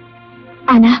கிடைச்சிருக்கும்.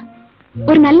 ஆனா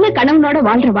ஒரு நல்ல கணவனோட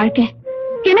வாழ்ற வாழ்க்கை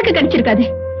எனக்கு கிடைச்சிருக்காது.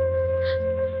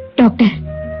 டாக்டர்,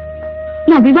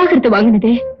 நான் விவாகரத்து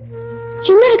வாங்கினது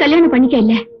இன்னொரு கல்யாணம் பண்ணிக்க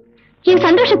இல்ல, என்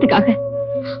சந்தோஷத்துக்காக.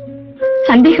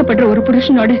 சந்தேகப்படுற ஒரு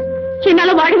புருஷனோட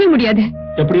என்னால வாழவே முடியாது.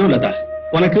 எப்படியோ லதா,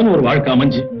 உனக்குன்னு ஒரு வாழ்க்கை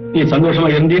அமைஞ்சு நீ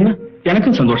சந்தோஷமா இருந்தீன்னா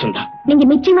எனக்கும் சந்தோஷம் தான். நீங்க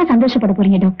நிச்சயமா சந்தோஷப்பட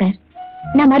போறீங்க டாக்டர்.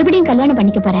 நான் மறுபடியும் கல்யாணம்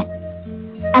பண்ணிக்க போறேன்.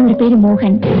 அவர் பேரு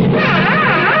மோகன்.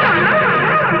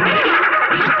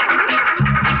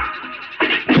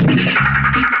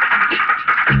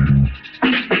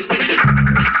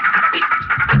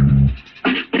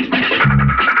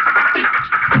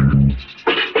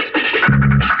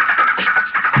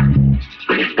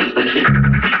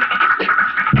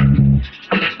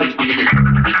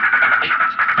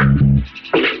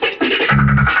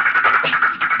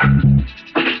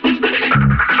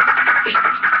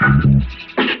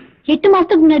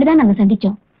 முன்னாடிதான் நாங்க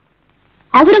சந்திச்சோம்.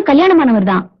 அவரும் கல்யாணமானவர்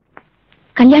தான்.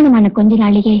 கல்யாணமான கொஞ்ச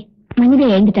நாளையே மனைவி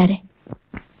எழுந்துட்டாரு.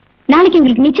 நாளைக்கு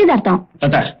எங்களுக்கு நிச்சயதார்த்தம்.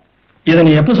 இதை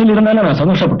நீ எப்ப சொல்லியிருந்தாலும் நான்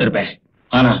சந்தோஷப்பட்டு இருப்பேன்.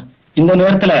 ஆனா இந்த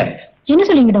நேரத்துல என்ன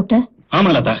சொல்லுங்க டாக்டர்?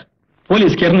 ஆமா லதா,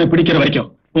 போலீஸ் கேர்னு பிடிக்கிற வரைக்கும்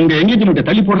உங்க என்கேஜ்மெண்ட்டை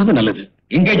தள்ளி போடுறது நல்லது.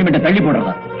 என்கேஜ்மெண்ட்டை தள்ளி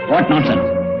போடுறதா? What nonsense.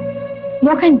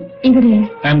 மோகன், இவரு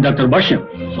ஐ அம் டாக்டர் பாஷ்யம்.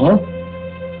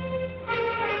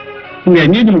 உங்க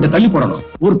என்கேஜ்மெண்ட் தள்ளி போடணும்.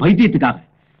 ஒரு பைத்தியத்துக்காக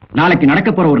நாளைக்கு நடக்க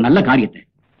போற ஒரு நல்ல காரியத்தை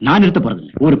நான் நிறுத்த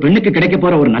போறதில்லை. ஒரு பெண்ணுக்கு கிடைக்க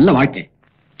போற ஒரு நல்ல வாழ்க்கை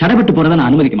தடைபட்டு போறதை நான்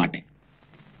அனுமதிக்க மாட்டேன்.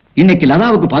 இன்னைக்கு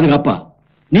லதாவுக்கு பாதுகாப்பா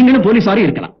நீங்களும் போலீஸாரே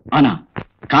இருக்கலாம். ஆனா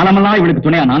காலமெல்லாம் இவளுக்கு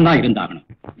துணையா நான் தான் இருந்தாகணும்.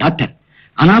 டாக்டர்,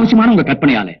 அனாவசியமான உங்க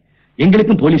கற்பனையால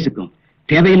எங்களுக்கும் போலீஸுக்கும்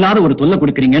தேவையில்லாத ஒரு தொல்லை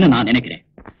கொடுக்கறீங்கன்னு நான் நினைக்கிறேன்.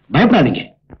 பயப்படாதீங்க,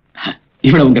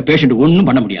 இவ்வளவு உங்க பேஷண்ட் ஒண்ணும்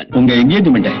பண்ண முடியாது. உங்க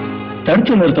என்கேஜ்மெண்ட்டை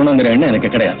தடுத்து நிறுத்தணுங்கிற எண்ணம்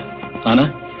எனக்கு கிடையாது. ஆனா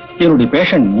என்னுடைய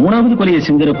பேஷண்ட் 3வது கொலையை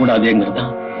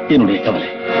செஞ்சிடக்கூடாதுங்கிறதுதான் என்னுடைய கவலை.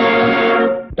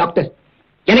 டாக்டர்,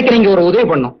 எனக்கு நீங்க ஒரு உதவி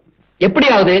பண்ணணும்.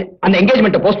 எப்படியாவது அந்த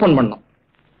என்கேஜ்மெண்ட்டை போஸ்ட்போன் பண்ணணும்.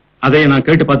 அதை நான்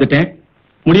கேட்டு பார்த்துட்டேன்,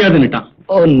 முடியாதுன்னுட்டான்.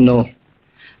 Oh no.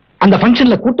 அந்த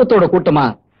ஃபங்க்ஷன்ல கூட்டத்தோட கூட்டமா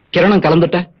கிரணம்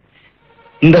கலந்துட்ட.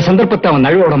 இந்த சந்தர்ப்பத்தை அவன்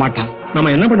நழுவ விட மாட்டான்.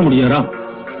 நம்ம என்ன பண்ண முடியாரா?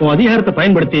 உன் அதிகாரத்தை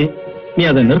பயன்படுத்தி நீ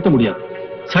அதை நிறுத்த முடியாது.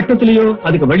 சட்டத்திலேயோ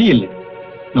அதுக்கு வழி இல்லை,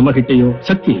 நம்ம கிட்டேயோ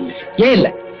சக்தி இல்லை. ஏன் இல்ல?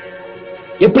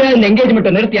 எப்படியாவது இந்த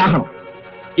என்கேஜ்மெண்ட்டை நிறுத்தி ஆகணும்.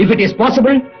 If it is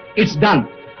possible, it's done.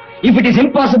 If it is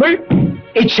impossible,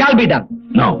 it shall be done.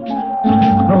 No.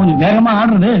 கொஞ்சம் வேகமா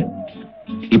ஆடுறது.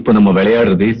 இப்ப நம்ம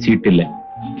விளையாடுறது சீட் இல்ல,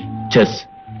 செஸ்.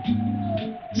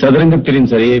 சதுரங்கத்திலும்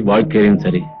சரி, வாழ்க்கையிலும்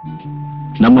சரி,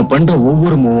 நம்ம பண்ற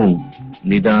ஒவ்வொரு மூவும்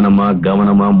நிதானமா,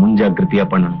 கவனமா, முன்ஜாக்கிரதையா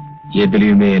பண்ணணும்.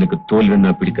 எதுலயுமே எனக்கு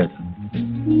தோல்வின்னா பிடிக்காது.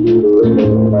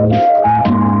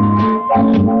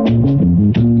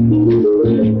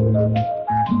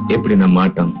 எப்படி நம்ம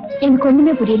ஆட்டம்? எனக்கு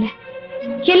ஒண்ணுமே புரியல,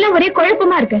 எல்லாம் ஒரே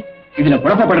குழப்பமா இருக்கு. இதுல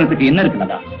குழப்பப்படுறதுக்கு என்ன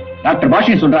இருக்குல்லதா? டாக்டர்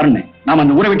பாஷையை சொல்றாருன்னு நாம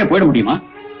அந்த ஊரை விட்டு போயிட முடியுமா?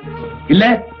 இல்ல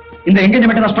இந்த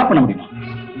என்கேஜ்மெண்ட்டை ஸ்டாப் பண்ண முடியுமா?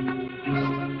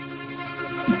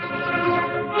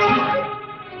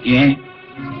 ஏன்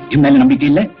என் மேல நம்பிக்கை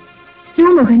இல்ல?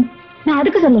 மோகன், நான்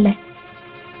அதுக்கு சொல்லல.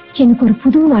 எனக்கு ஒரு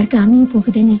புது வாழ்க்கை அமைய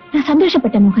போகுதுன்னு நான்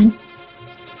சந்தோஷப்பட்டேன் மோகன்.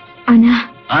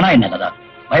 ஆனா என்ன லதா,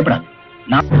 பயப்படாது.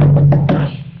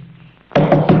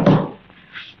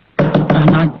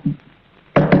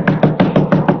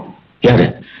 யாரு?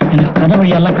 எனக்கு கதை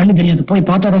வழியெல்லாம் கண்ணு தெரியாது, போய்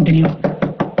பார்த்தாதான் தெரியும்.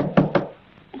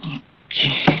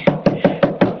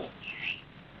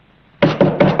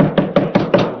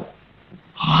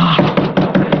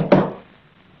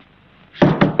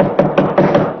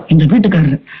 இந்த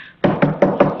வீட்டுக்காரரு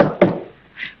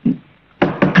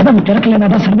கதவு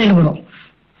திறக்கலன்னா சந்தேகம் வரும்.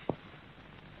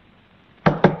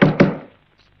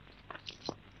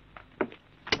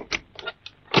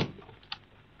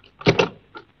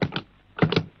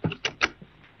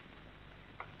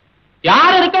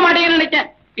 யாரும் இருக்க மாட்டேங்கன்னு நினைச்சேன்.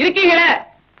 இருக்கீங்களே,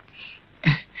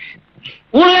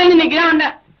 ஊர்ல இருந்து நிக்கிறேன்.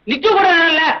 நிக்க கூட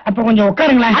இல்ல. அப்ப கொஞ்சம்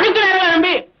உட்காருங்களேன். அதுக்கு நேரம்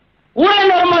நம்பி ஊர்ல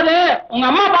இருந்து வரும்போது உங்க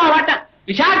அம்மா அப்பா வாட்டேன்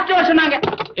விசாரிச்சு வர சொன்னாங்க.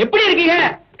 எப்படி இருக்கீங்க?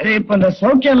 இப்ப இந்த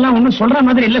சௌக்கியம் எல்லாம் ஒண்ணும் சொல்ற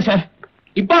மாதிரி இல்ல சார்.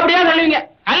 இப்ப அப்படியே சொல்லுவீங்க,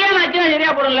 கல்யாணம் ஆச்சுன்னா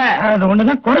சரியா போடும்ல. அது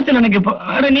ஒண்ணுதான் குறைச்சல் எனக்கு இப்போ.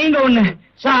 நீங்க ஒண்ணு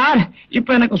சார்,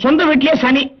 இப்ப எனக்கு சொந்த வீட்லயே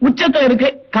சனி உச்சத்தை இருக்கு,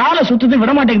 காலை சுத்துது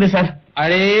விட மாட்டேங்குது சார்.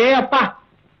 அடே அப்பா,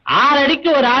 6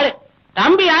 அடிக்கு ஒரு ஆளு.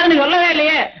 தம்பி யாருன்னு சொல்லவே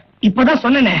இல்லையே. இப்பதான்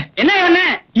சொன்னேனே. என்ன என்ன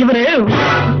இவரு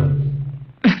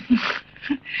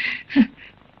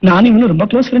நானும் இவனும் ரொம்ப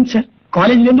க்ளோஸ் ஃப்ரெண்ட்ஸ் சார்.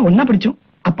 காலேஜ்ல இருந்து ஒன்னா படிச்சோம்.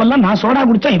 அப்பெல்லாம் நான் சோடா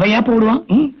குடிச்சா இவன் ஏப்ப விடுவான்.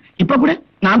 இப்ப கூட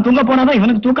நான் தூங்க போனாதான்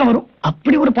இவனுக்கு தூக்கம் வரும்.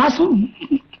 அப்படி ஒரு பாசம்.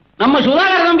 நம்ம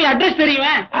சுதாகர் தம்பி அட்ரஸ்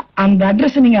தெரியுமே. அந்த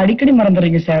அட்ரஸ் நீங்க அடிக்கடி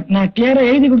மறந்துடுறீங்க சார். நான் கிளியரா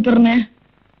எழுதி கொடுத்துறேன்.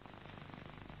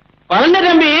 வளர்ந்த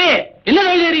தம்பி என்ன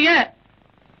எழுதுறீங்க?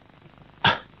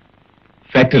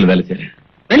 ஃபேக்டரியில் வேலை செய்றேன்.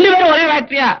 2 பேரும் ஒரே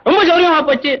ஃபேக்டரியா? ரொம்ப சௌரியமா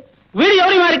போச்சு. வீடு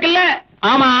சௌரியமா இருக்குல்ல?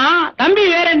 ஆமா, தம்பி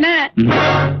வேற என்ன?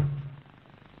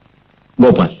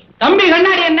 கோபால். தம்பி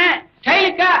கண்ணாடி என்ன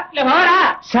ஸ்டைலுக்கா இல்ல பவரா?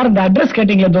 சார் இந்த அட்ரஸ்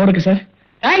கேட்டீங்களா, தோடுக்கு சார்.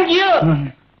 தேங்க்யூ,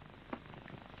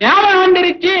 ஞாபகம்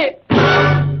வந்துருச்சு.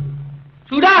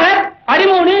 சுதாகர்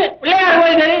 13 பிள்ளையார்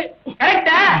கோயில்.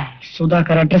 கரெக்டா?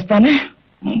 சுதாகர் அட்ரஸ் தானே?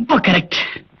 ரொம்ப கரெக்ட்.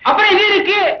 அப்புறம் இது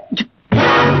இருக்கு,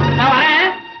 நான் வரேன்.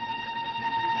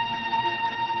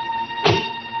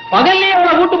 பகல்லே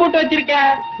இவ்வளவு கூட்டு போட்டு வச்சிருக்க,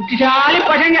 புத்திசாலி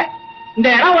பசங்க. இந்த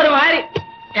இடம் ஒரு மாதிரி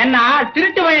என்ன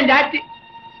திருட்டு பையன் ஜாஸ்தி,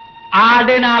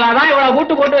 அதனாலதான் இவ்வளவு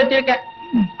கூட்டு போட்டு வச்சிருக்க.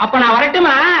 அப்ப நான்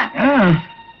வரட்டுமா?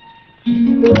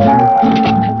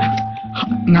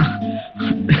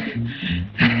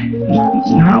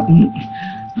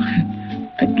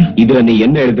 இதுல நீ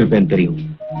என்ன எழுதிருப்பேன்னு தெரியும்.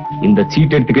 இந்த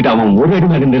சீட் எடுத்துக்கிட்டு அவன் ஒரு அடி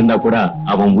நகர்ந்திருந்தா கூட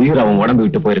அவன் உயிர் அவன் உடம்பு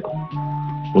விட்டு போயிருக்கும்.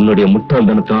 உன்னுடைய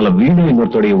முட்டாள்தனத்தினால வீணு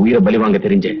இன்னொருத்தோடைய உயிரை பலி வாங்க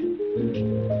தெரிஞ்சேன்.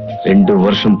 2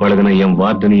 வருஷம் பழகின என்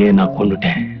வார்த்தனையே நான்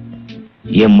கொண்டுட்டேன்.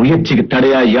 என் முயற்சிக்கு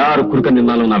தடையா யாரு குறுக்க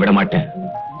நின்னாலும் நான் விட மாட்டேன்.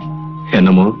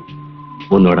 என்னமோ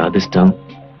உன்னோட அதிர்ஷ்டம்,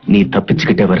 நீ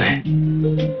தப்பிச்சுக்கிட்டே வர்ற.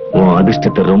 உன்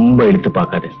அதிர்ஷ்டத்தை ரொம்ப எடுத்து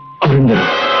பார்க்காது. அருந்தது.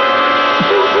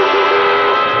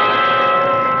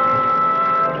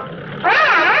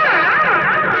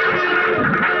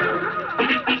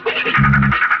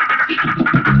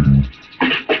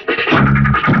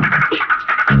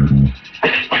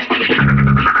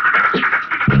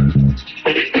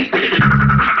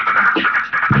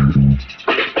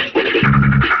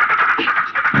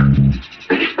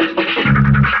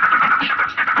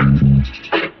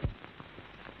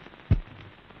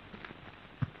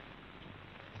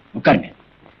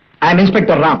 I am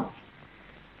inspector Ram.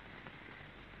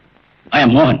 I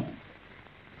am மோகன்.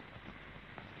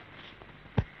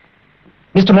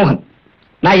 மிஸ்டர் மோகன்,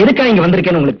 நான் எதுக்காக இங்க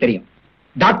வந்திருக்கேன்னு உங்களுக்கு தெரியும்.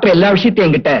 டாக்டர் எல்லா விஷயத்தையும்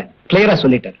என்கிட்ட கிளியரா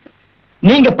சொல்லிட்டார்.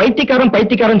 நீங்க பைத்தியக்காரன்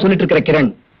பைத்தியக்காரன் சொல்லிட்டு இருக்கிற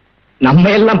கிரண் நம்ம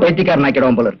எல்லாம் பைத்தியக்காரன்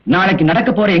ஆக்கிடுவோம் போல. நாளைக்கு நடக்க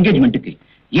போற என்கேஜ்மெண்ட்டுக்கு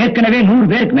ஏற்கனவே 100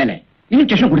 பேருக்கு மேல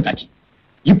இன்விடேஷன் கொடுத்தாச்சு.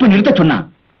 இப்ப நிறுத்த சொன்னா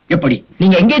எப்படி?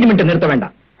 நீங்க என்கேஜ்மெண்ட் நிறுத்த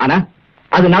வேண்டாம். ஆனா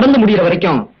அது நடந்து முடியற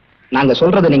வரைக்கும் நாங்க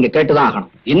சொல்றதை நீங்க கேட்டுதான்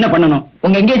ஆகணும். என்ன பண்ணணும்?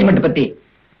 உங்க என்கேஜ்மெண்ட் பத்தி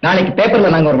நாளைக்கு பேப்பர்ல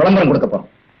நாங்க ஒரு விளம்பரம் கொடுக்க போறோம்.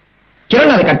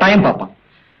 கிரண் அதை கட்டாயம் பார்ப்பான்.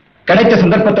 கிடைச்ச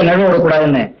சந்தர்ப்பத்தை நழுவ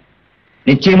விடக்கூடாதுன்னு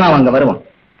நிச்சயமா அவங்க வருவான்.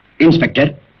 இன்ஸ்பெக்டர்,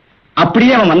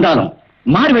 அப்படியே அவன் வந்தாலும்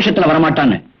மாறு வேஷத்துல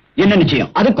வரமாட்டான்னு என்ன நிச்சயம்?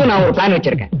 அதுக்கும் நான் ஒரு பிளான்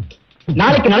வச்சிருக்கேன்.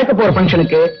 நாளைக்கு நடக்க போற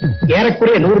ஃபங்க்ஷனுக்கு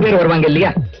ஏறக்குறைய 100 பேர் வருவாங்க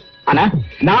இல்லையா? ஆனா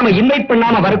நாம இன்வைட்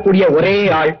பண்ணாம வரக்கூடிய ஒரே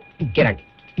ஆள் கிரண்.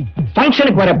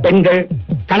 ஃபங்க்ஷனுக்கு வர பெண்கள்,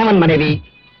 கணவன் மனைவி,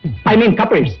 ஐ மீன்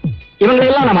கப்பிள்ஸ்,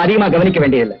 இவங்களெல்லாம் நாம அதிகமா கவனிக்க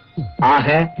வேண்டியதில்லை. ஆக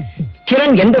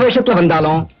கிரண் எந்த வேஷத்துல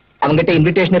வந்தாலும் அவங்ககிட்ட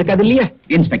இன்விடேஷன் இருக்காது இல்லையா?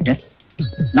 இன்ஸ்பெக்டர்,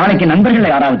 நாளைக்கு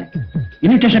நண்பர்கள் யாராவது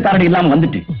இன்விடேஷன் கார்டு இல்லாம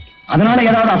வந்துட்டு அதனால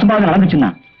ஏதாவது அசம்பாவிதம் நடந்துச்சுன்னா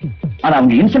அது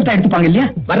அவங்க இன்சல்ட்டா எடுத்துப்பாங்க இல்லையா?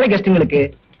 வர்ற கெஸ்டுங்களுக்கு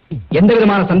எந்த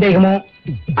விதமான சந்தேகமோ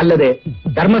அல்லது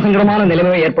தர்ம சங்கடமான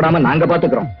நிலைமையோ ஏற்படாம நாங்க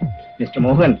பாத்துக்கிறோம். மிஸ்டர்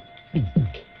மோகன்,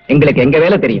 எங்களுக்கு எங்க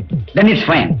வேலை தெரியும். Then it's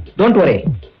fine. Don't worry.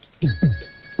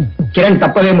 Kiran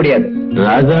தப்பவே முடியாது.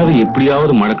 ராஜாவை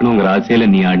எப்படியாவது மடக்கணுங்கிற ஆசையில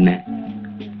நீ ஆடின.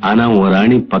 ஆனா ஒரு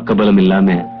ராணி பக்கபலம்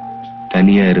இல்லாம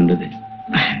தனியா இருந்தது.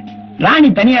 ராணி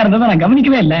தனியா இருந்ததை நான்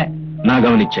கவனிக்கவே இல்ல. நான்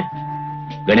கவனிச்சேன்.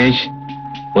 கணேஷ்,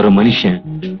 ஒரு மனுஷன்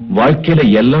வாழ்க்கையில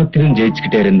எல்லாத்தையும்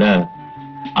ஜெயிச்சுக்கிட்டே இருந்தா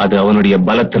அது அவனுடைய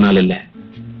பலத்தினால இல்ல,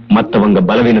 மத்தவங்க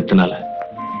பலவீனத்தினால.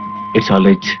 It's all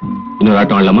right. இன்னொரு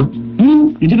ஆட்டம் ஆடலாமா?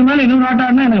 இதுக்கு மேல இன்னொரு ஆட்டம்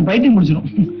ஆடினா எனக்கு பைத்தியம் முடிச்சிடும்.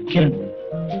 கிரண்,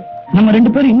 நம்ம 2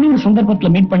 பேரும் இன்னொரு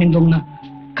சந்தர்ப்பத்துல மீட் பண்ணியிருந்தோம்னா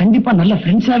கண்டிப்பா நல்ல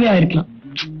ஃப்ரெண்ட்ஸாவே ஆயிருக்கலாம்.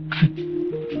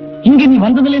 இங்க நீ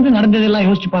வந்ததுல இருந்து நடந்ததெல்லாம்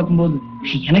யோசிச்சு பார்க்கும்போது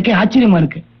எனக்கே ஆச்சரியமா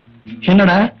இருக்கு.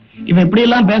 என்னடா இவன் இப்படி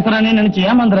எல்லாம் பேசுறானே நினைச்சு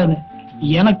ஏமாந்துறாது.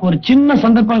 எனக்கு ஒரு சின்ன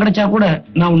சந்தர்ப்பம் கிடைச்சா கூட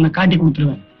நான் உன்னை காட்டி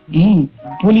கொடுத்துருவேன்.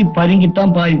 புலி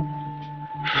பதுங்கித்தான் பாயும்.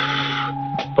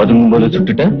 19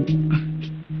 சுட்டுட்ட.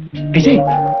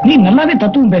 நீ நல்லாவே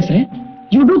தத்துவம் பேசுற.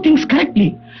 You two things correctly.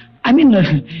 ஐ மீன்,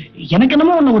 எனக்கு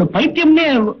என்னமோ உன்னை ஒரு பைத்தியம்னே.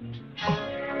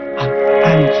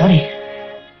 சாரி.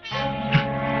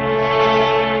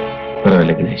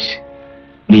 பரவாயில்ல கணேஷ்,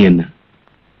 நீ என்ன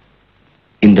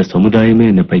இந்த சமுதாயமே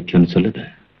என்ன பைத்தியம்னு சொல்லுது.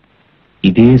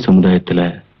 இதே சமுதாயத்துல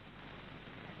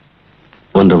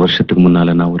 1.5 வருஷத்துக்கு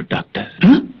முன்னால நான் ஒரு டாக்டர்,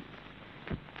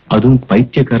 அதுவும்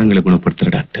பைத்தியக்காரங்களை குணப்படுத்துற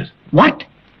doctor. What?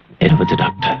 20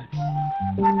 doctor.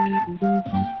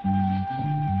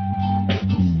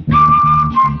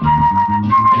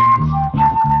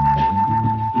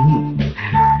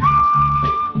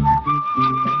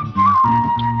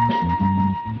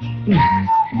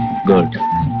 Good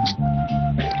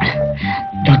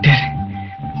doctor,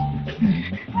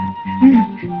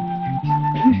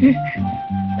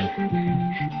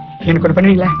 எனக்கு ஒண்ணு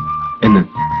பண்ணுவீங்களா? என்ன?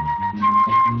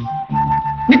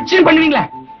 நிச்சயம் பண்ணுவீங்களா?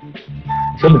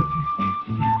 சொல்லு.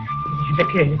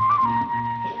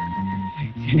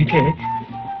 எனக்கு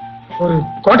ஒரு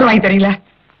கோட்டர் வாங்கி தரீங்களா?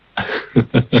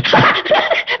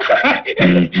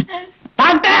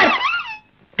 டாக்டர்,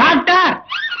 டாக்டர்,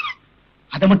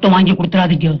 அதை மட்டும் வாங்கி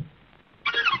கொடுத்துறாதீங்க.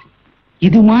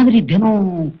 இது மாதிரி தினம்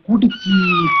குடிச்சு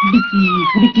குடிச்சு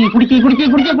குடிச்சு குடிச்சு குடிச்சு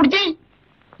குடிச்சு குடிச்சு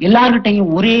எல்லார்கிட்டையும்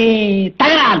ஒரே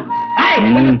தகராறு.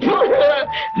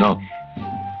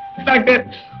 டாக்டர்,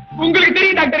 உங்களுக்கு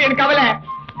தெரியும் டாக்டர் எனக்கு கவலை.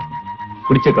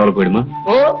 குடிச்ச கவலை போயிடுமா?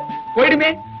 ஓ, போயிடுமே.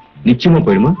 நிச்சயமா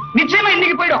போயிடுமா? நிச்சயமா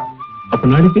இன்னைக்கு போயிடும்.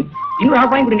 அப்ப நாளைக்கு இன்னும்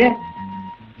ஆஃப் வாங்கி கொடுங்க.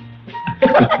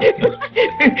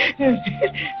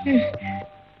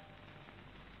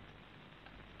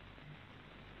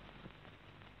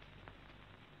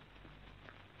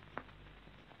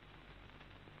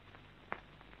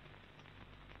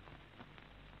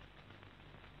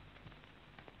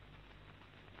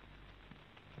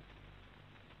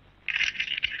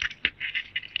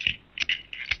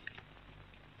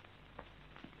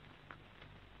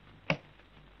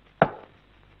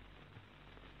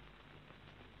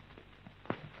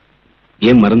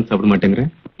 ஏன் மருந்து சாப்பிட மாட்டேங்கிற?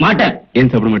 மாட்டேன். ஏன்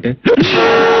சாப்பிட மாட்டேன்?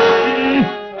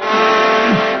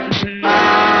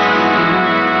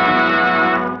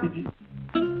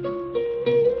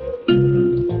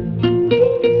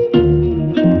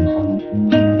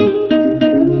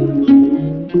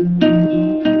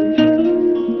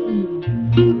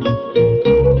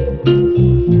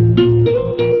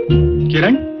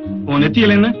 கிரண், உன்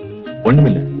நெத்தியில என்ன?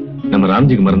 ஒண்ணுமில்ல, நம்ம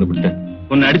ராம்ஜிக்கு மருந்து கொடுத்தேன்.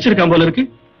 உன்னை அடிச்சிருக்கான் போல இருக்கு.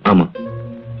 ஆமா,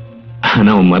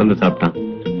 ஆனா அவன் மருந்து சாப்பிட்டான்.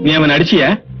 நீ அவன் அடிச்சிய?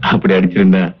 அப்படி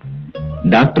அடிச்சிருந்தா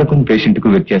டாக்டருக்கும்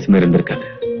பேஷண்ட்டுக்கும் வித்தியாசமே இருந்திருக்காது.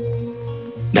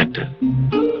 டாக்டர்,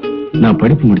 நான்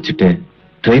படிப்பு முடிச்சுட்டு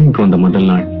ட்ரெயினுக்கு வந்த முதல்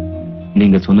நாள்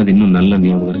நீங்க சொன்னது இன்னும் நல்ல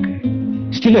ஞாபகம் இருக்கு.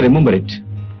 Still remember it.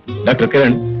 Doctor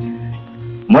Kiran,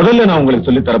 முதல்ல நான் உங்களுக்கு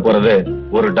சொல்லி தர போறது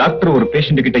ஒரு டாக்டர் ஒரு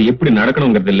பேஷண்ட் கிட்ட எப்படி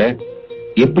நடக்கணுங்கிறது இல்ல,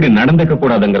 எப்படி நடந்துக்க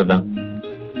கூடாதுங்கிறது தான்.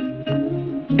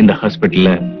 இந்த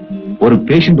ஹாஸ்பிட்டல்ல ஒரு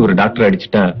பேஷண்ட் ஒரு டாக்டர்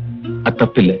அடிச்சுட்டா அது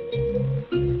தப்பு இல்ல,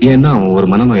 ஏன்னா அவன் ஒரு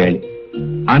மனநோயாளி.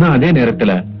 ஆனா அதே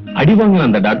நேரத்துல அடிவாங்க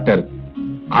அந்த டாக்டர்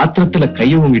ஆத்திரத்துல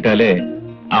கைய ஓங்கிட்டாலே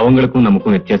அவங்களுக்கும்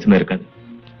நமக்கும் வித்தியாசமே இருக்காது.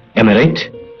 Am I right?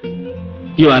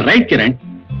 You are right, Kiran.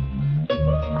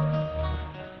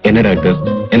 என்ன டாக்டர்,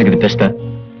 எனக்கு இது டெஸ்டா?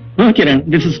 No, Kiran,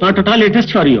 this is not at all a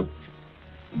test for you.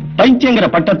 பைத்தியங்கிற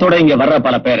பட்டத்தோட இங்க வர்ற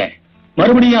பல பேரை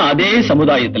மறுபடியும் அதே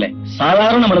சமுதாயத்துல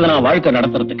சாதாரண மனிதனா வாழ்க்கை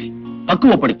நடத்துறதுக்கு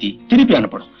பக்குவப்படுத்தி திருப்பி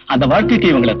அனுப்பணும். அந்த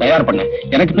வாழ்க்கைக்கு இவங்களை தயார் பண்ண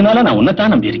எனக்கு பின்னால நான்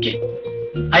உன்னைத்தான் நம்பி இருக்கேன்.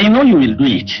 I know you will do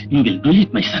it. You will do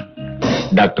it, my son.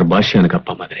 Doctor பாஷா எனக்கு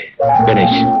அப்பா மாதிரி.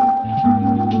 கணேஷ்,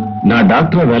 நான்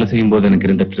டாக்டரா வேலை செய்யும் போது எனக்கு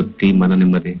இருந்த திருப்தி, மன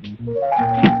நிம்மதி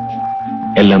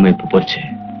எல்லாமே இப்ப போச்சு.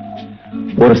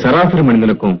 ஒரு சராசரி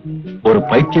மனிதனுக்கும் ஒரு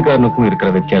பைத்தியக்காரனுக்கும் இருக்கிற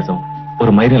வித்தியாசம்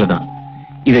ஒரு மைரேல தான்.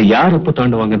 இதை யார் எப்ப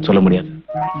தாண்டுவாங்கன்னு சொல்ல முடியாது.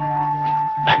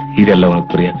 இதெல்லாம்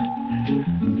உனக்கு புரியாது.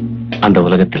 அந்த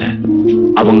உலகத்துல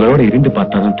அவங்களோட இருந்து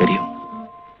பார்த்தாதான் தெரியும்.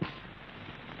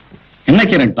 என்ன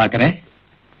கிரண் பாக்குற?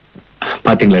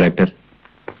 பாத்தீங்களா டாக்டர்,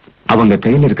 அவங்க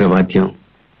கையில இருக்கிற வாத்தியம்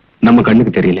நம்ம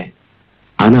கண்ணுக்கு தெரியல,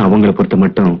 ஆனா அவங்களை பொறுத்த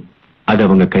மட்டும் அது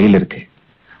அவங்க கையில இருக்கு.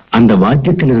 அந்த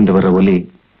வாத்தியத்தில் இருந்து வர்ற ஒலி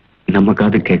நம்ம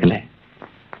காது கேட்கல,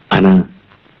 ஆனா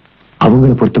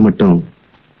அவங்களை பொறுத்த மட்டும்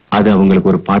அது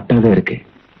அவங்களுக்கு ஒரு பாட்டாவே இருக்கு.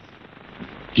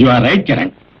 You are right,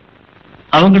 Kiran.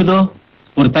 அவங்களதோ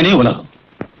ஒரு தனி உலகம்.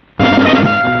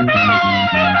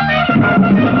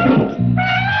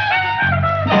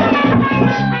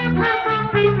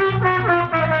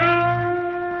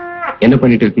 என்ன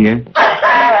பண்ணிட்டு இருக்கீங்க?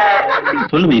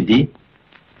 சொல்லு வைத்தி.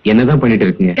 என்னதான் பண்ணிட்டு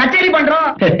இருக்கீங்க? கச்சேரி பண்றோம்.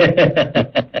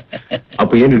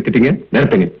 அப்ப ஏன் நிறுத்திட்டீங்க?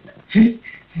 நிறுத்துங்க.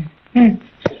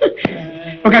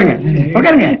 உட்காருங்க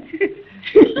உட்காருங்க.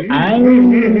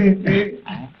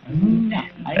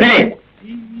 Ready?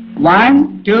 1,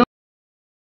 2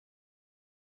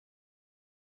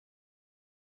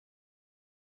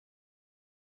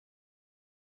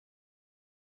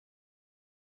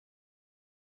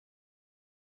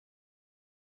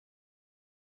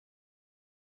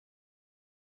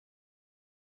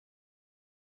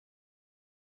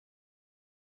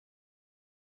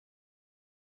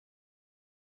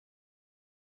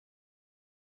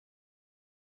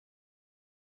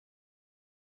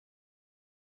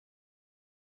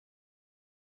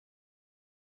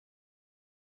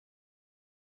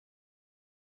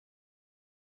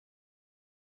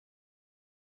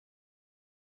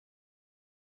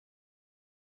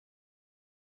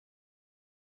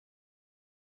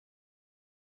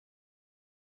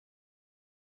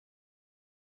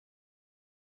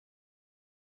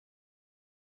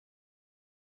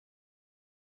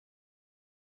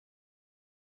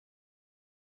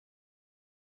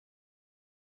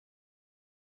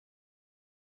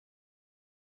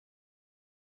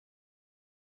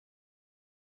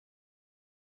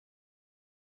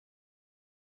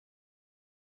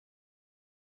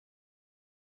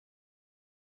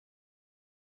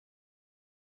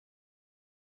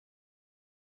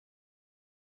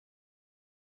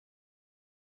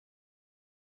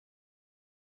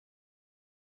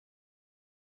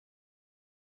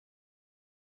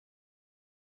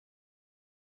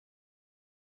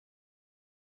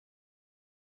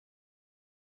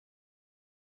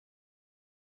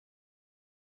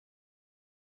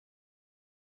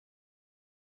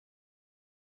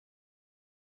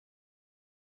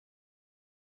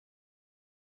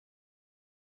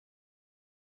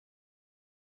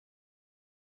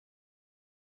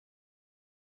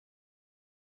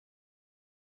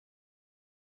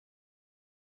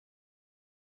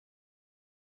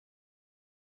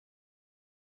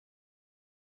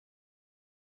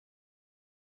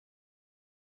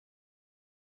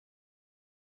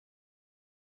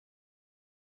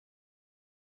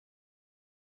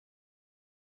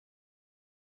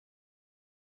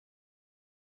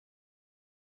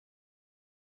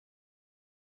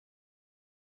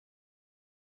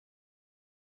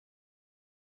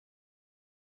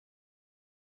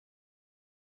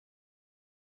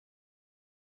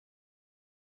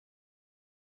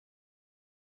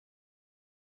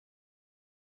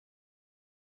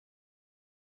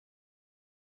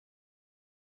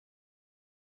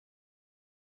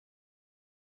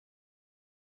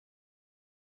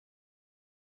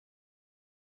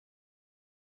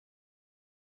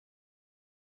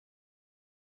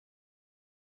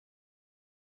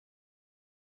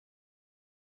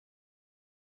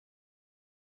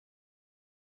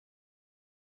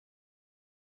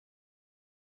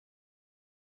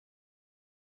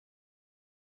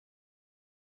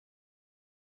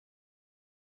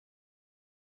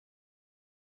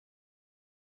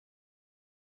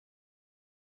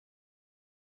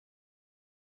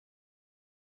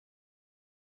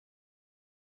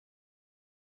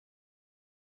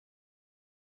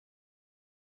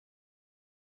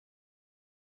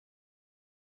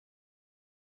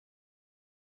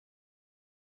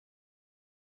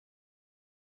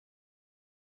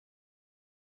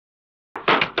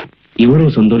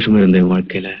 இவ்வளவு சந்தோஷமா இருந்த என்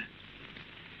வாழ்க்கையில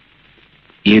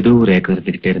ஏதோ ஒரு ஏக்கம்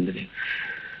இருந்துகிட்டே இருந்தது.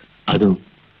 அதுவும்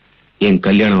என்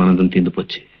கல்யாணம் ஆனதும் தீர்ந்து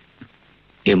போச்சு.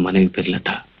 என் மனைவி பேர்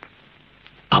லதா.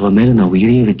 அவ மேல நான்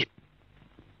உயிரையே வச்சு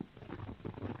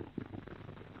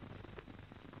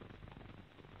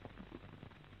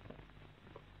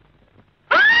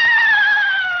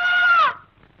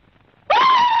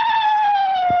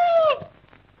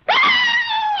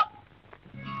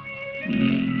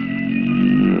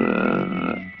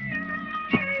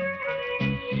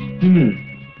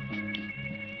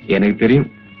எனக்கு தெரியும்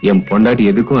என் பொண்டாட்டி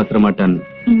எதுக்கும் அசர மாட்டான்னு.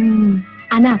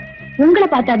 ஆனா உங்களை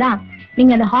பார்த்தாதான்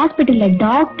நீங்க அந்த ஹாஸ்பிட்டல்ல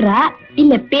டாக்டரா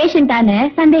இல்ல பேஷண்டான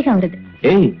சந்தேகம் வருது.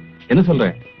 ஏய், என்ன சொல்ற?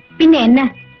 பின்ன என்ன,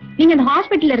 நீங்க அந்த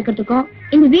ஹாஸ்பிட்டல்ல இருக்கிறதுக்கும்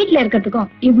இந்த வீட்டுல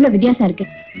இருக்கிறதுக்கும் இவ்வளவு வித்தியாசம் இருக்கு.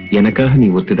 எனக்காக நீ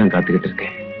ஒத்துதான் காத்துக்கிட்டு இருக்க.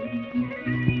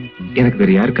 எனக்கு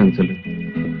வேற யாருக்கான்னு சொல்லு.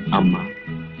 அம்மா,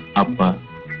 அப்பா,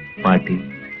 பாட்டி,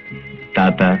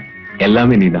 தாத்தா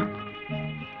எல்லாமே நீதான்.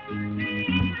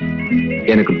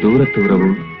 எனக்கு தூரத்து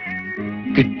உறவு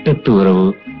கிட்டத்து உறவு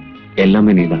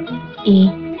எல்லாமே நீதான்.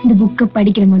 இந்த புக்க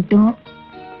படிக்கிற மட்டும்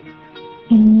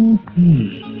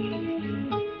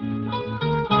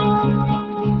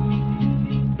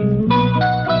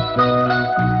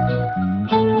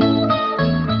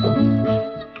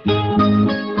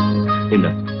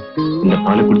இந்த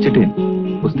பாலை குடிச்சிட்டு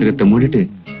புஸ்தகத்தை மூடிட்டு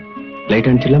லைட்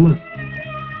அனுப்பிச்சிடலாமா?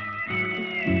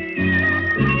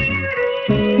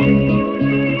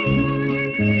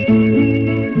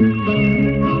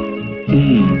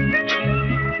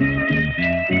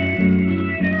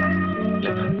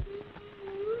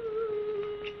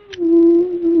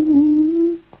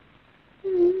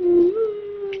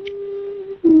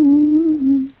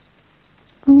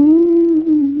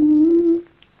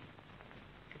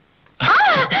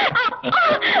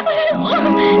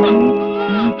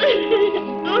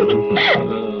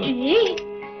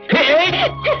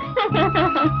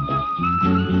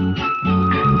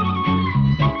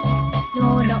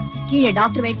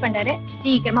 டாக்டர் வெயிட் பண்றாரு,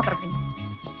 சீக்கிரமா புறப்படுங்க.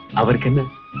 அவருக்கு என்ன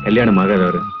கல்யாணம்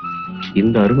ஆகாதவரு?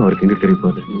 இந்த அருமை அவருக்கு எங்க தெரிய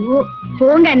போகுது?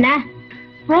 போங்க அண்ணா,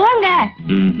 போங்க.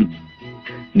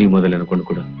 நீ முதல்ல எனக்கு கொண்டு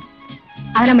கூட.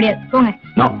 அதெல்லாம் முடியாது, போங்க.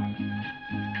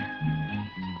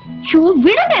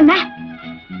 விடுங்க அண்ணா.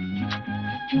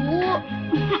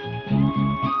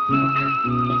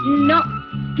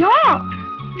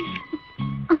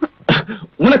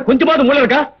 உனக்கு கொஞ்சமாவது மூளை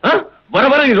இருக்கா? வர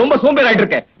வர நீ ரொம்ப சோம்பேறி ஆயிட்டு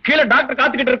இருக்க. கீழே டாக்டர்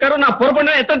காத்துக்கிட்டு இருக்காரு. நான்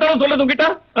புறப்பட எத்தனை தடவை சொல்லுது உங்ககிட்ட?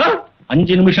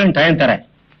 5 நிமிஷம் டைம் தரேன்.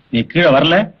 நீ கீழே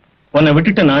வரல, உன்னை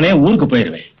விட்டுட்டு நானே ஊருக்கு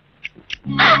போயிருவேன்.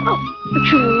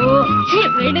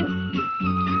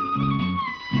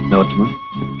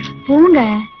 போங்க.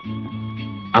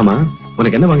 ஆமா,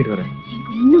 உனக்கு என்ன வாங்கிட்டு வர?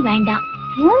 ஒண்ணும் வேண்டாம்,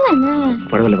 போங்க.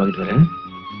 பரவாயில்ல, வாங்கிட்டு வரேன்.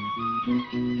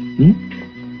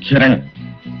 கிரண்,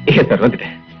 சார்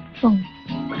வந்துட்டேன்.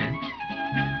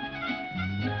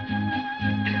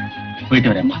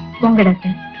 போயிட்டு வரேம்மா. போங்க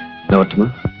டாக்டர். வரட்டுமா?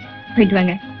 போயிட்டு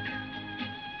வாங்க.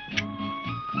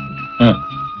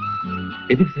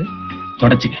 எதுக்கு சார்?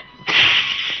 தொடச்சுக்க.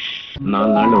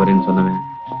 4 நாள்ல வரேன்னு சொன்னவன்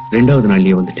 2வது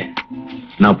நாள்லயே வந்துட்டேன்.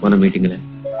 நான் போன மீட்டிங்ல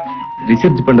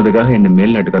ரிசர்ச் பண்றதுக்காக என்ன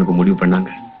மேல்நாட்டுக்கு அனுப்ப முடிவு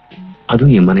பண்ணாங்க.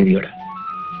 அதுவும் என் மனைவியோட.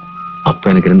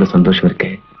 அப்ப எனக்கு இருந்த சந்தோஷம்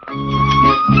இருக்கே.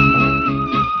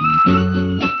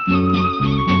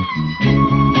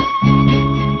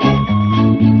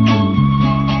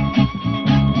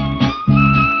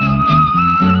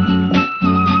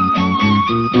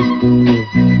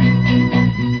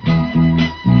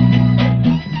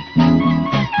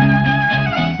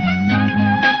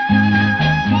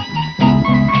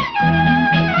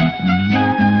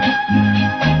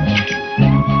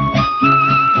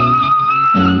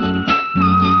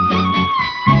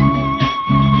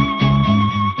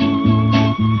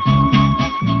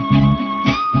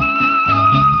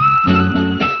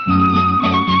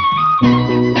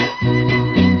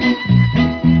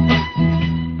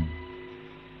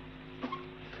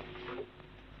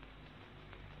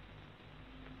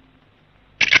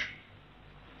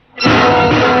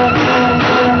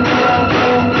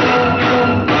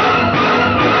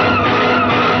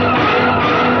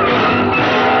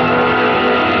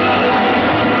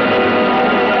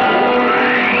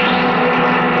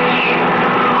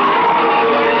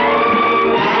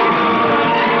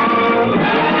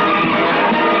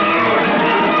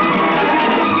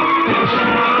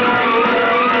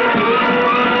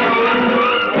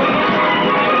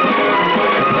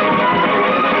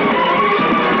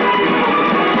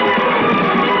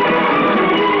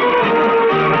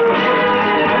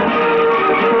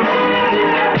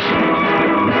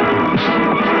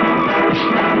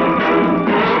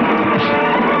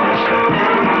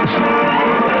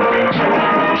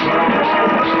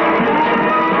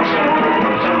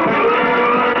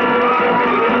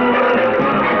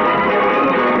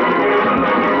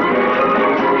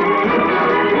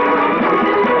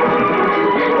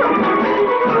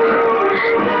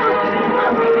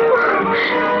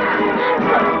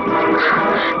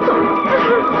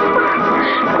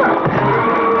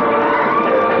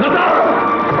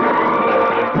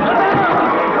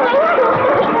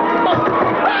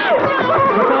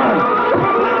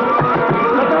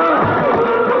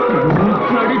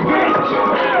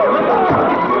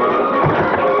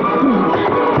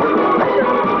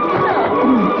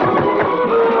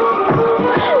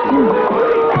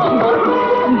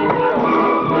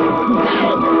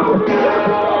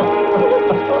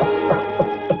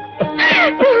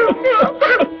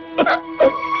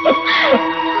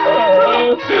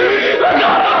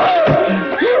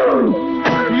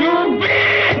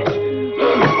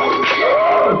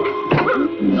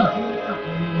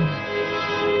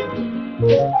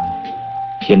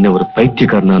 என்ன ஒரு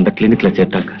பைத்தியக்காரன் அந்த கிளினிக்ல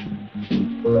சேர்த்தாங்க.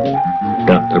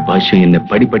 டாக்டர் பாஷு என்னை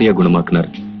படிப்படியா குணமாக்குனார்.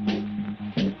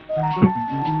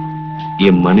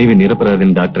 என் மனைவி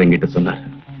நிரபராதின் டாக்டர் என்கிட்ட சொன்னார்.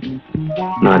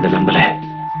 நான் அதை நம்பல.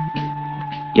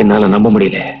 என்னால நம்ப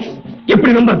முடியல.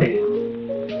 எப்படி நம்பாது?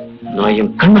 நான்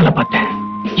என் கண்ணால பார்த்தேன்.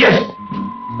 எஸ்,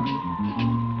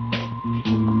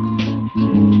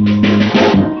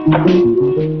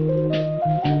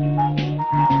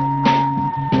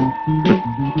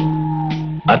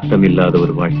 அர்த்தம் இல்லாத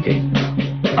ஒரு வாழ்க்கை,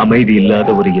 அமைதி இல்லாத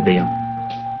ஒரு இதயம்,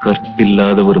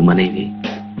 கற்பில்லாத ஒரு மனைவி,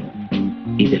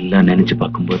 இதெல்லாம் நினைச்சு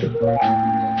பார்க்கும்போது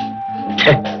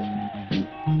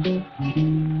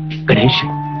கணேஷ்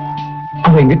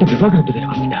அவன் என்கிட்ட விவாகரத்து வேற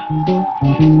வாங்கிட்டா.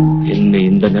 என்ன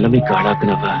இந்த நிலைமைக்கு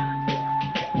ஆளாக்குனவ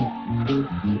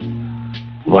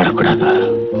வாழக்கூடாதா?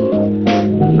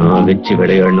 நான் வச்சு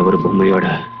விளையாடின ஒரு பொம்மையோட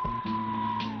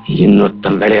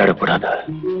இன்னொருத்தன் விளையாடக்கூடாதா?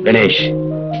 கணேஷ்,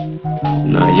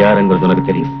 நான் யாருங்கிறது உனக்கு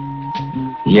தெரியும்.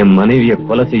 என் மனைவிய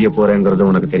கொலை செய்ய போறேங்கிறது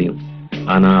உனக்கு தெரியும்.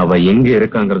 ஆனா அவ எங்க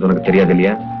இருக்காங்கிறது உனக்கு தெரியாது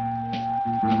இல்லையா?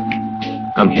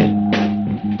 Come here.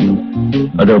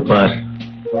 அதோ பார்,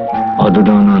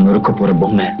 அதுதான் நான் நொறுக்க போற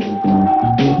பொம்மை.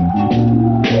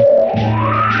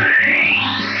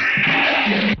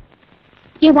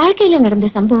 என் வாழ்க்கையில நடந்த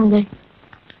சம்பவங்கள்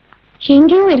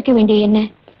எங்கேயோ இருக்க வேண்டிய என்ன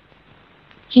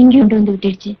எங்கேயும் கொண்டு வந்து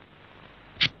விட்டுடுச்சு.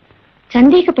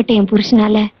 சந்தேகப்பட்ட என்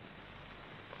புருஷனால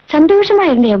சந்தோஷமா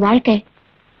இருந்த என் வாழ்க்கை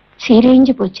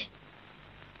சீரழிஞ்சு போச்சு.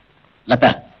 லதா,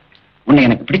 உன்னை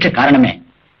எனக்கு பிடிச்ச காரணமே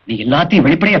நீ எல்லாத்தையும்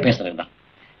வெளிப்படையா பேசுறதுதான்.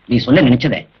 நீ சொல்ல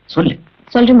நினைச்சத சொல்லு.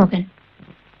 சொல்ற மோகன்,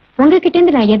 உங்ககிட்ட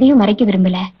இருந்து நான் எதையும் மறைக்க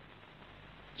விரும்பல.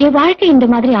 என் வாழ்க்கை இந்த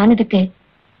மாதிரி ஆனதுக்கு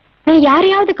நான்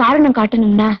யாரையாவது காரணம்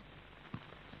காட்டணும்னா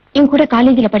என் கூட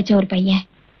காலேஜில படிச்ச ஒரு பையன்.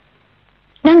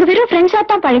 நாங்க வெறும் ஃப்ரெண்ட்ஸா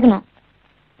தான் பழகணும்.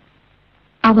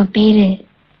 அவன் பேரு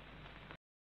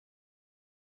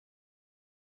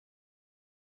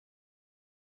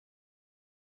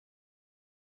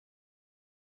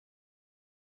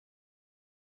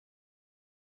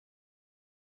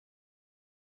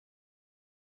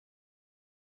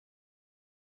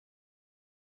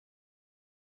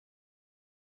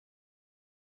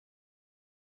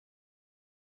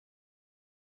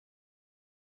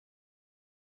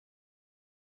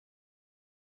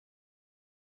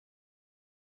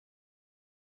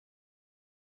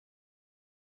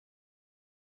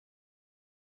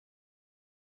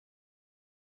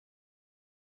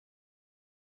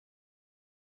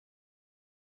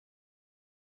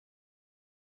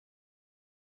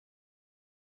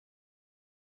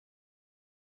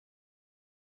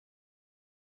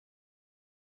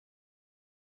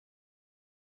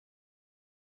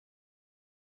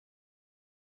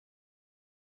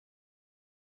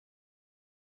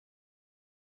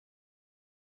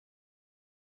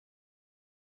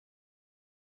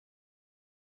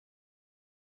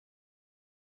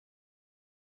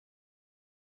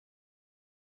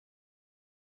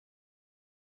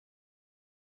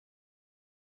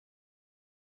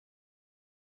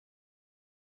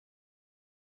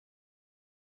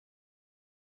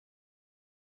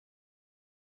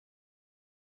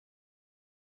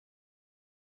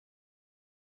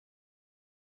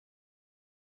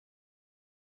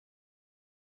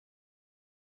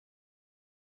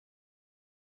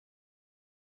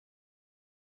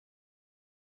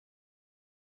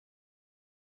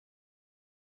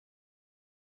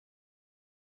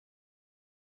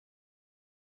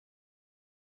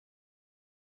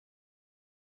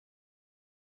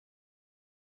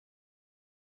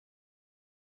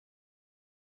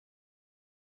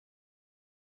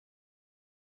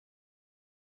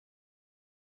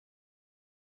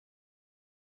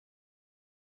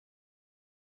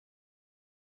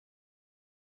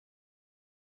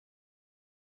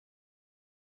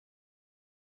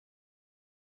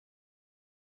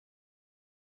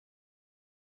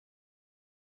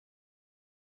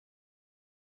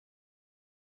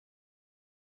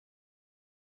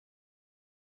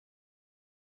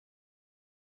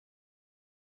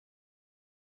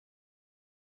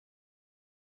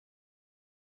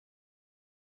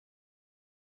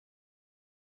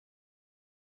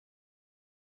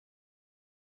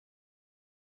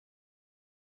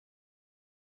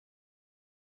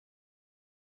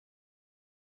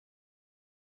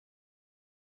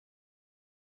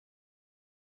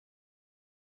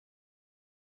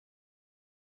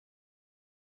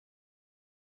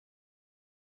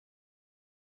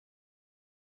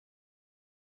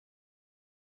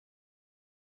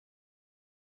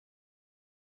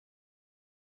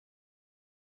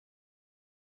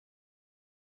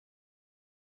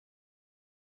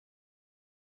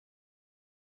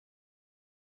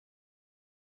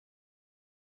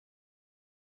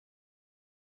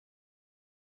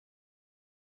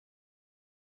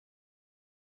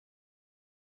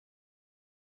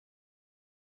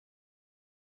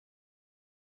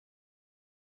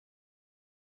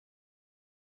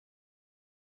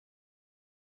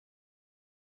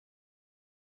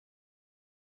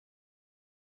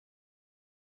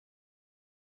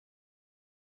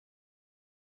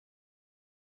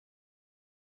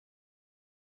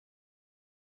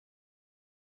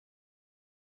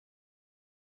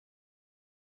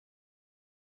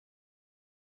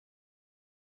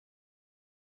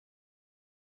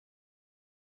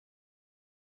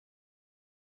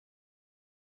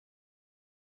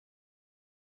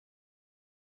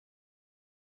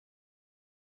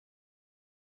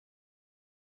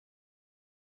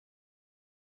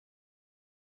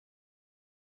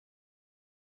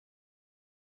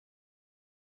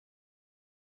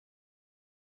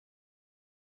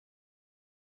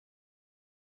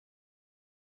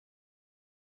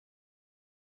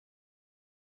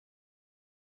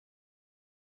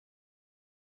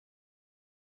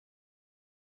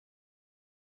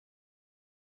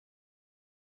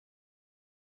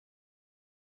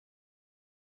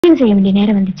செய்ய வேண்டிய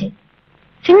நேரம் வந்துச்சு.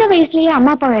 சின்ன வயசுலயே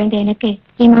அம்மா அப்பா வாழ்ந்த எனக்கு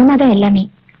என் மாமா தான் எல்லாமே.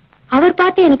 அவர்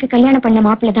பார்த்து எனக்கு கல்யாணம் பண்ண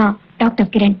மாப்பிள்ள தான் டாக்டர்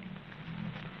கிரண்.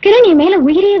 கிரண் என் மேல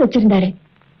உயிரையே வச்சிருந்தாரு.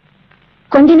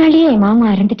 கொஞ்ச நாளையே என்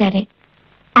மாமா இறந்துட்டாரு.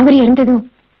 அவர் இறந்ததும்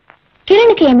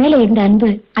கிரணுக்கு என் மேல இருந்த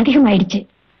அன்பு அதிகமாயிடுச்சு.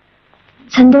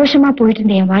 சந்தோஷமா போயிட்டு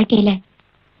இருந்த என் வாழ்க்கையில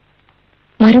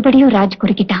மறுபடியும் Raj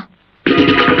குறுக்கிட்டான்.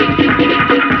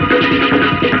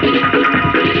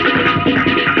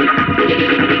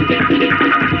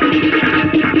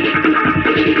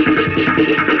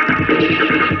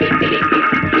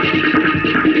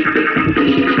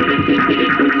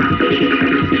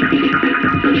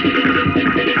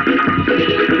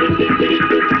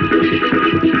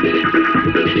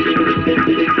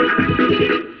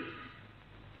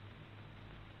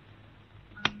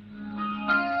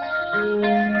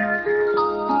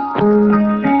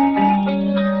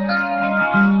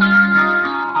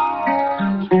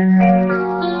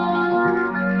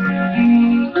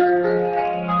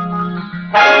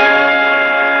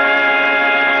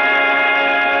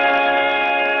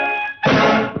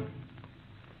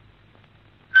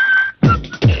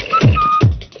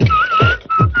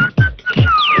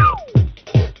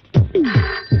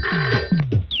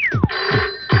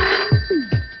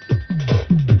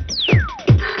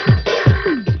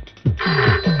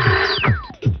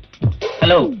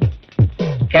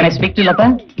 Speak to Lata?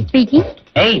 Speaking.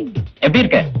 Hey, எப்படி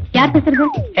இருக்க? யார் பேசுறது?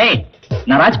 Hey,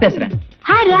 நான் ராஜ் பேசுறேன்.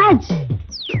 Hi ராஜ்.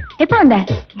 எப்போ வந்த?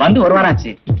 வந்து ஒரு வாரம்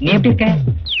ஆச்சு. நீ எப்படி இருக்க?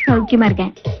 சௌக்கியமா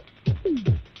இருக்கேன்.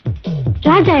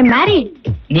 Raj, I am married.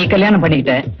 நீ கல்யாணம்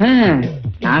பண்ணிக்கிட்ட?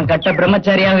 நான் கட்ட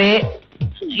பிரம்மச்சாரியாவே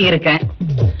இருக்கேன்.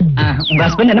 உங்க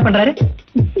ஹஸ்பண்ட் என்ன பண்றாரு?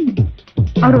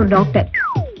 அவர் ஒரு டாக்டர்.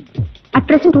 அட்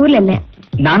பிரசன்ட் ஊர்ல இல்ல.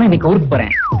 நானும் இன்னைக்கு ஊருக்கு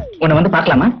போறேன். உன்னை வந்து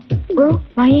பார்க்கலாமா? ஓ,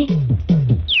 வாயே.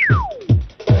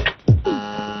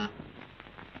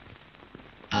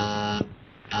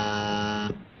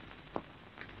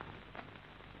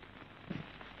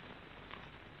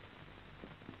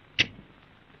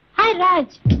 Raj.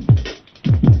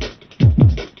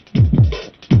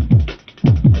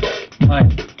 Hi.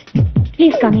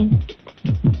 Please come in.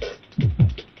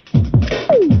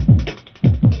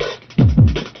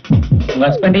 உங்க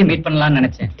ஹஸ்பண்டையும் மீட் பண்ணலாம்னு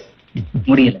நினைச்சேன்,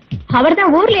 முடியல. அவர்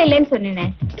தான் ஊர்ல இல்லைன்னு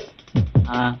சொன்னேன்.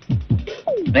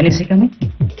 When is he coming?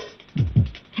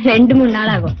 2-3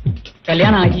 நாள் ஆகும்.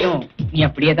 கல்யாணம் ஆகியும் நீ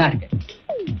அப்படியே தான் இருக்க.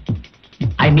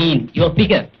 I mean your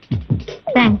figure.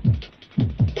 Thanks.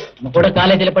 நம்ம கூட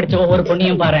காலேஜில் படிச்ச ஒவ்வொரு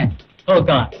பொண்ணையும் பாரு. Oh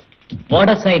God, what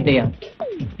a sight they are.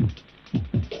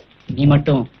 நீ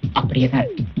மட்டும் அப்படியே தான்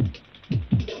இருக்கு.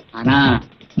 ஆனா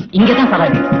இங்கதான்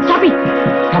பழகு. Stop it.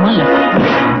 Come on.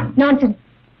 Nonsense.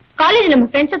 College நம்ம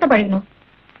ஃப்ரெண்ட்ஸ் தான் பழகணும்.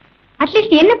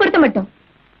 அட்லீஸ்ட் என்ன பொறுத்த மட்டும்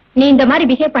நீ இந்த மாதிரி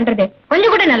பிஹேவ் பண்றது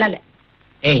கொஞ்சம் கூட நல்லா இல்ல.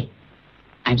 Hey,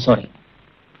 I'm sorry.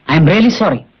 I'm really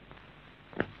sorry.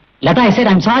 Lata, I said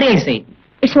I'm sorry, I say.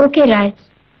 It's okay, Raj.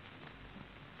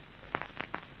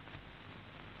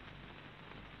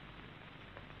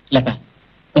 Latha,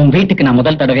 உன் வீட்டுக்கு நான்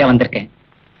முதல் தடவையா வந்திருக்கேன்.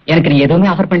 எனக்கு நீ எதுவுமே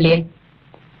ஆஃபர் பண்ணலையே.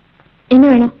 என்ன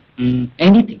வேணும்?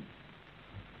 எனிதிங்.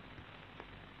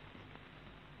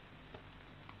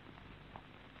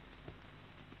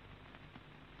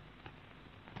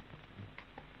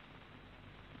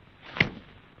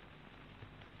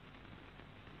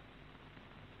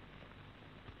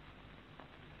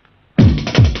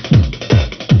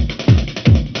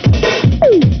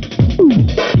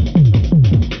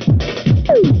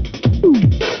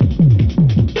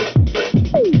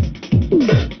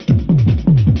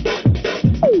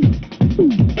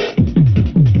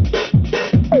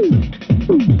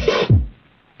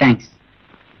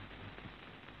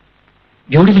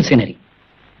 Beautiful scenery.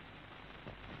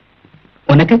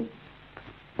 உனக்கு?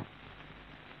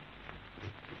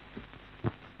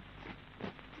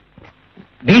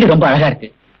 வீடு ரொம்ப அழகா இருக்கு.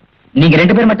 நீங்க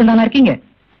 2 பேர் மட்டும் தானா இருக்கீங்க?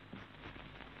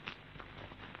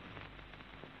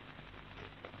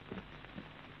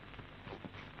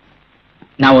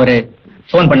 நான் ஒரு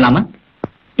போன் பண்ணலாமா?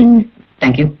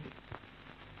 தேங்க்யூ.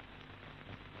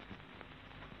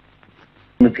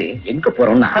 எங்க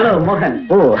போறோம்னா? ஹலோ மோகன்.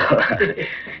 ஓ,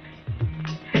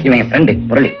 இவன் என் ஃப்ரெண்டு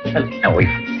முரளி.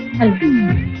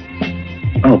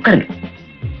 உட்காருங்க.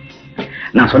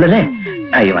 நான் சொல்லல,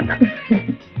 இவன் தான்.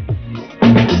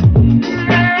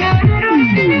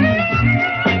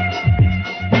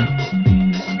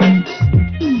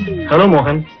 ஹலோ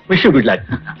மோகன், wish you good luck.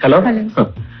 Hello.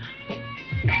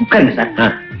 உட்காருங்க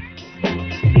sir.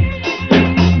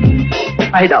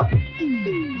 Hi, Doc.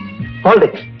 Hold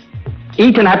it.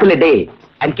 Eat an apple a day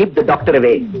and keep the doctor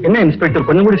away. என்ன இன்ஸ்பெக்டர்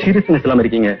கொஞ்சம் கூட சீரியஸ்னஸ் இல்லாம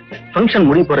இருக்கீங்க? ஃபங்க்ஷன்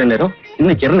முடிய போற நேரம்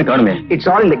இன்னும் கிரணை காணுமே. It's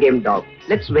all in the game, Doc.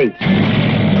 Let's wait.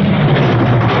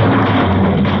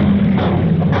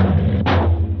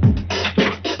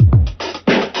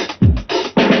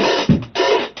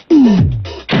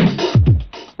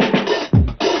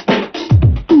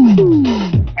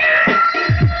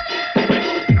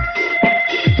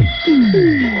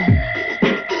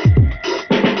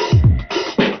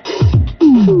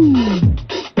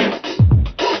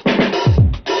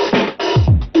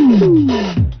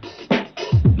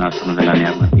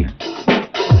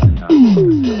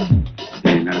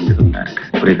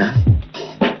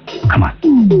 Come on.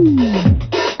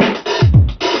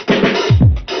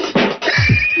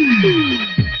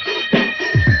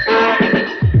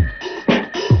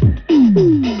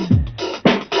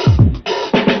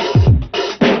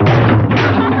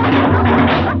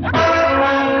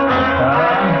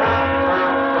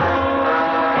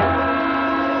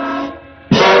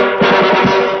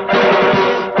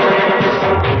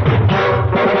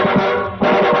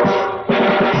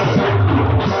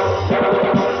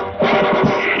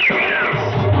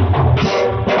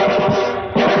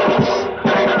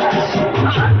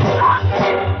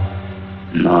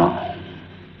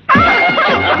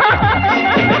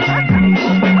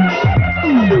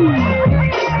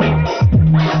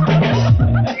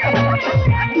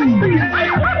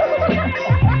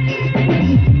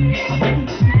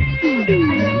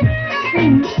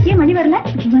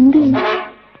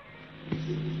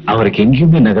 அவருக்கு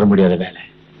எங்கேயுமே நகர முடியாத வேலை.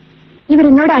 இவர்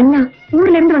என்னோட அண்ணா,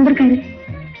 ஊர்ல இருந்து வந்திருக்காரு.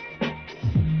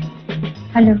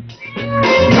 ஹலோ.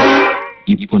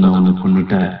 இப்போ நான் உன்னை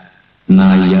கொண்டுட்டா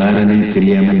நான் யாருன்னு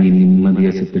தெரியாம நீ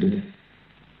நிம்மதியா செத்துடு.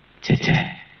 சேச்சே,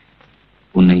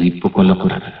 உன்னை இப்ப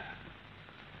கொல்லக்கூடாது.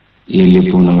 எள்ளி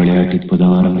போன விளையாட்டு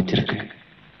இப்போதான் ஆரம்பிச்சிருக்கு.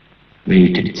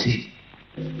 Wait and see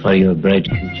for your bright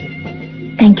future.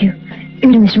 Thank you.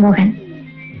 இவர் மிஸ்டர் மோகன்.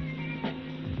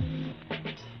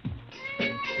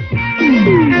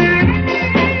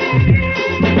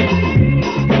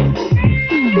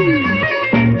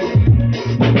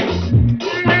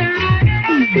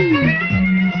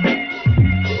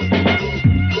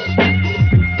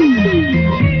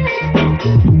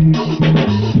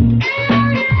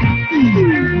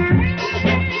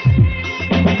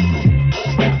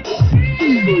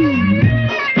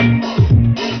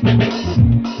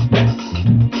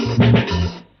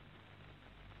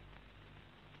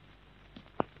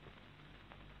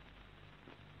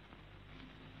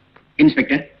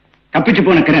 இன்ஸ்பெக்டர், தப்பிச்சு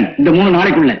போன கிரண் இந்த 3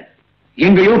 நாளைக்குள்ள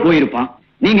எங்கேயோ போயிருப்பான்.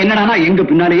 நீங்க என்னடானா எங்க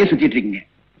பின்னாலேயே சுத்திட்டு இருக்கீங்க.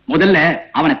 முதல்ல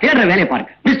அவனை தேடுற வேலையை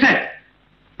பாருங்க. மிஸ்டர்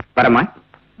வரமா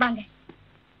வாங்க.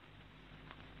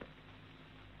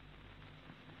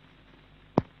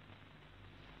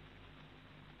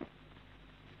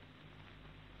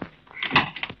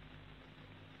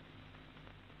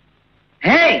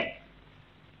 ஹேய்,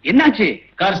 என்னாச்சு?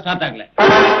 கார் ஸ்டார்ட் ஆகல.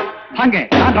 வாங்க,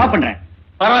 நான் டிராப் பண்றேன்.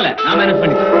 பரவாயில்ல, நான் மேனேஜ்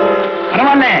பண்ணிக்கிறேன்.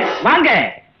 பரவாயில்ல, வாங்க.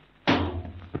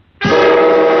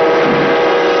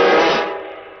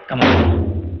 Come on.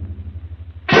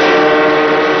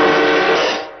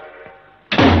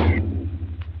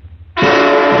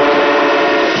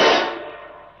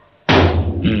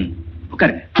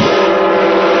 உட்காருங்க.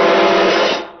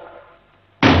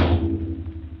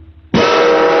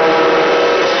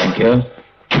 Thank you.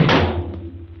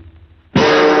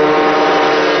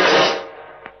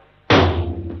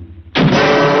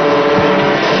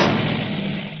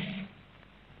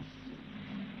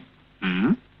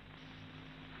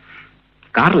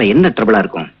 கார்ல என்ன ட்ரபிளா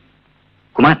இருக்கும்?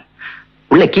 குமார்,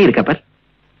 உள்ள கீ இருக்கா பார்.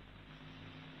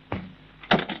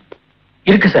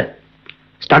 இருக்கு சார்.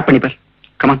 ஸ்டார்ட் பண்ணி பார்.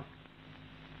 கமான்.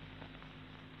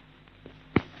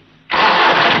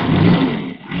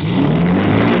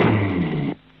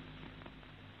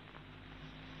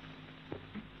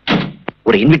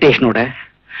 ஒரு இன்விடேஷனோட,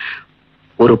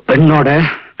 ஒரு பெண்ணோட,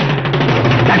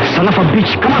 that son of a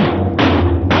bitch. Come on.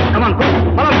 Come on, go.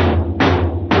 Follow me.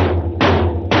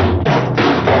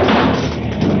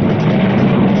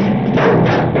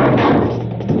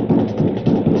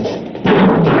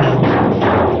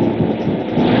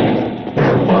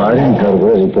 Foreign car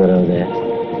கூட ரிப்பேர் ஆகுது.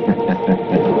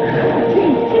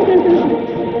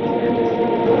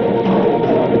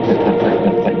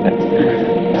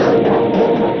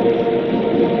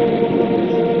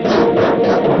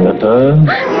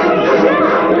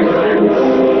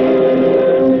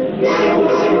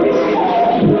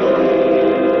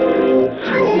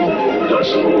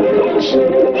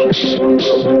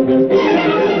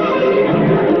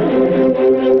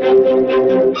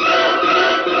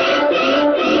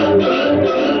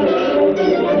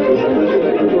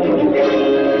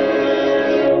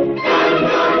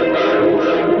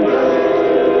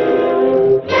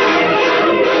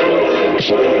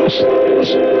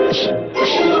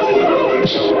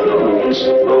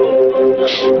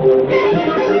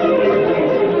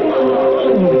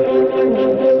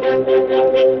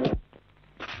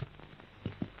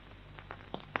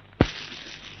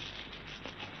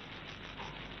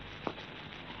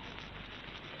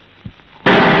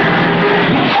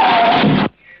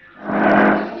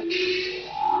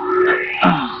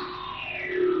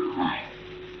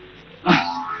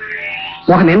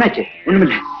 மோகன், என்னாச்சு?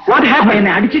 ஒண்ணுமில்ல. What happen?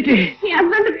 என்ன அடிச்சிட்டு என்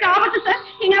ஹஸ்பண்டுக்கு ஆபத்து சார்.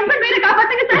 எங்க அப்பன் பேரை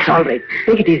காப்பாத்துங்க sir. It's all right.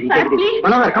 Take it easy. Sir, Take it easy. please.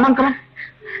 Manohar, come on, come on.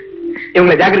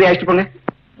 இவங்களை ஜாக்கிரதையா அழைச்சிட்டு போங்க.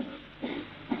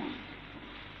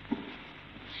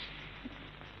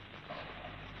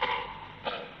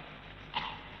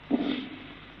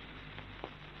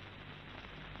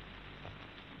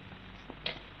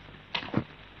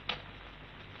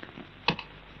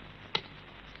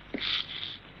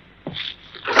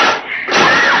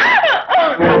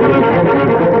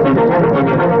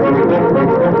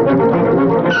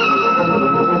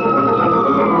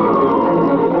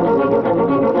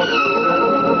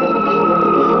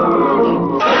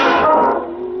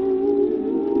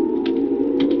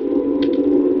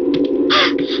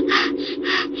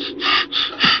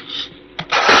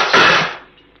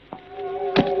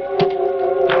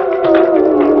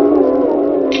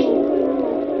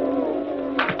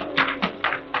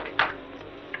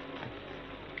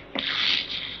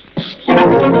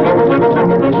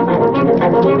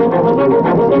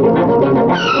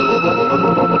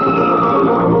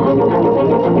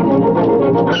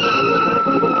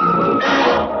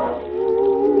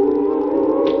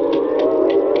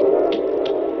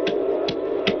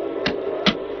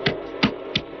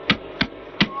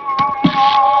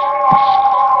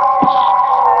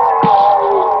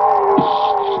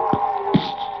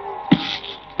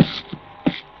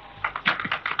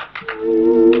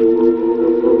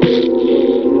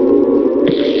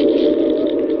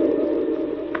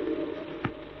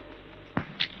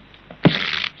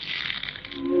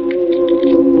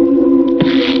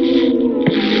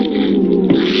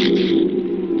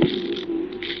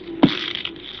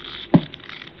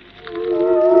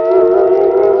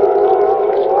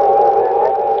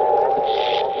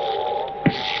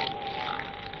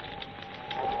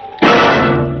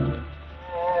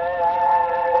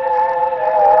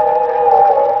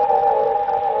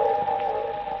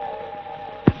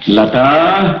 Latha,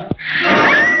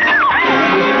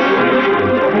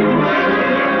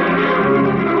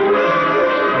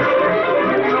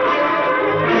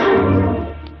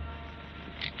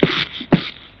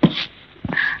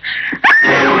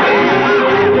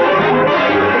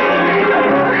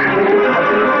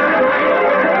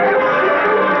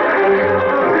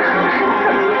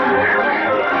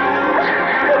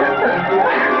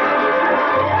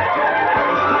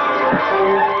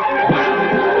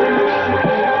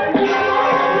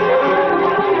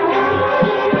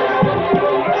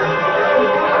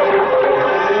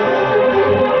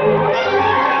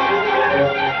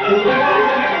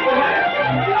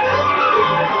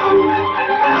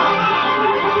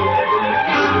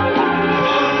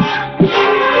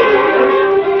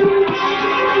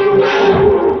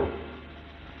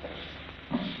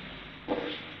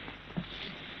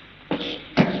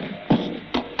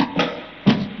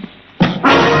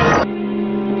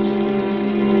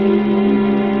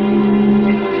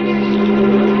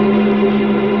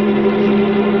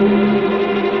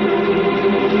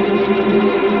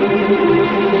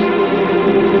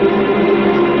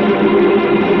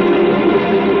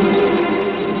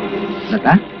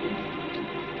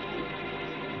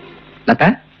 Latha,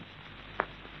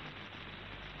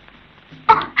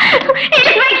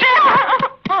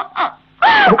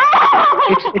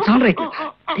 it's all right.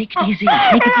 Take it easy.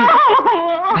 Take it easy.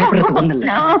 பயப்படுறதுக்கு ஒண்ணும்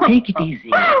இல்ல. Take it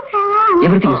easy.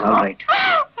 Everything is all right.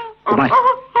 Kumar,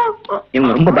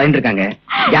 இவங்க ரொம்ப பயந்துருக்காங்க.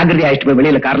 ஜாக்கிரதையா ஆயிட்டு போய்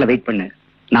வெளியில கார்ல வெயிட் பண்ணு.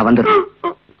 நான் வந்துடுறேன்.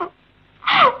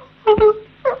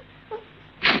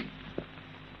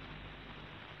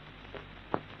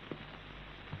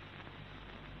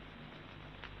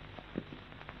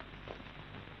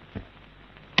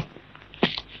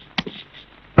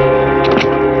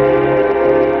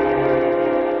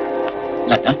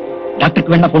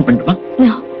 டாக்டருக்கு வேணா phone பண்ணிட்டுமா?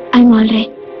 No, I'm all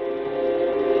right.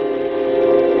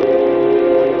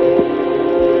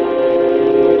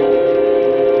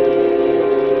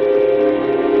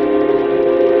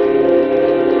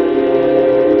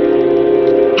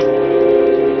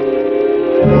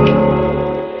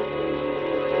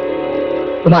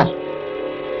 Kumar,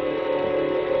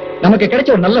 நமக்கு கிடைச்ச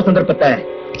ஒரு நல்ல சந்தர்ப்பத்தை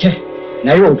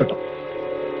நழுவ விட்டுட்டோம்.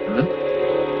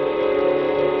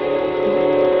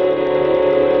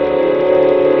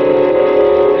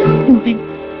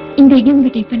 இந்த இடம்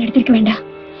கிட்ட இப்ப நடத்திருக்க வேண்டாம்.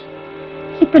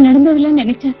 இப்ப நடந்ததெல்லாம்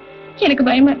நினைச்சா எனக்கு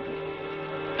பயமா இருக்கு.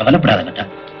 கவலைப்படாத லதா,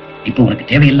 இப்போ உனக்கு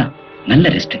தேவையெல்லாம் நல்ல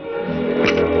ரெஸ்ட்.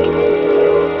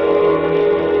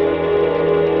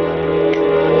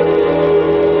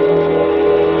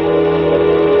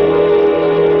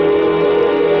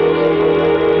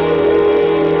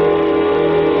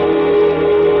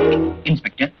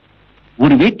 இன்ஸ்பெக்டர்,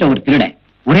 ஒரு வீட்டுல ஒரு திருட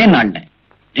ஒரே நாள்ல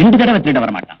 2 தடவை திருட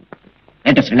வரமாட்டான்.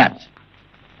 Let us relax.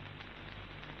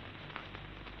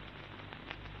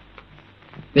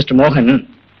 மிஸ்டர் மோகன்,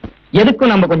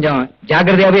 எதுக்கும் நம்ம கொஞ்சம்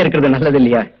ஜாக்கிரதையாவே இருக்கிறது நல்லது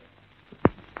இல்லையா?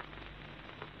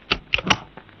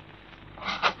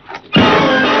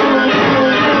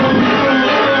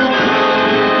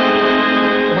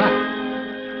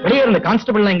 வெளியே இருந்த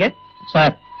கான்ஸ்டபிள் இங்க.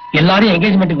 சார், எல்லாரும்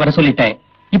என்கேஜ்மெண்ட்டுக்கு வர சொல்லிட்டேன்.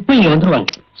 இப்போ இங்க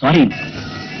வந்துருவாங்க. சாரி.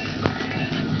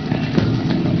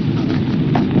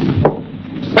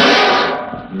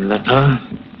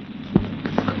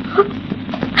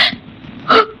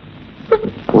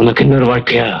 உனக்கு இன்னொரு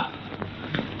வாழ்க்கையா?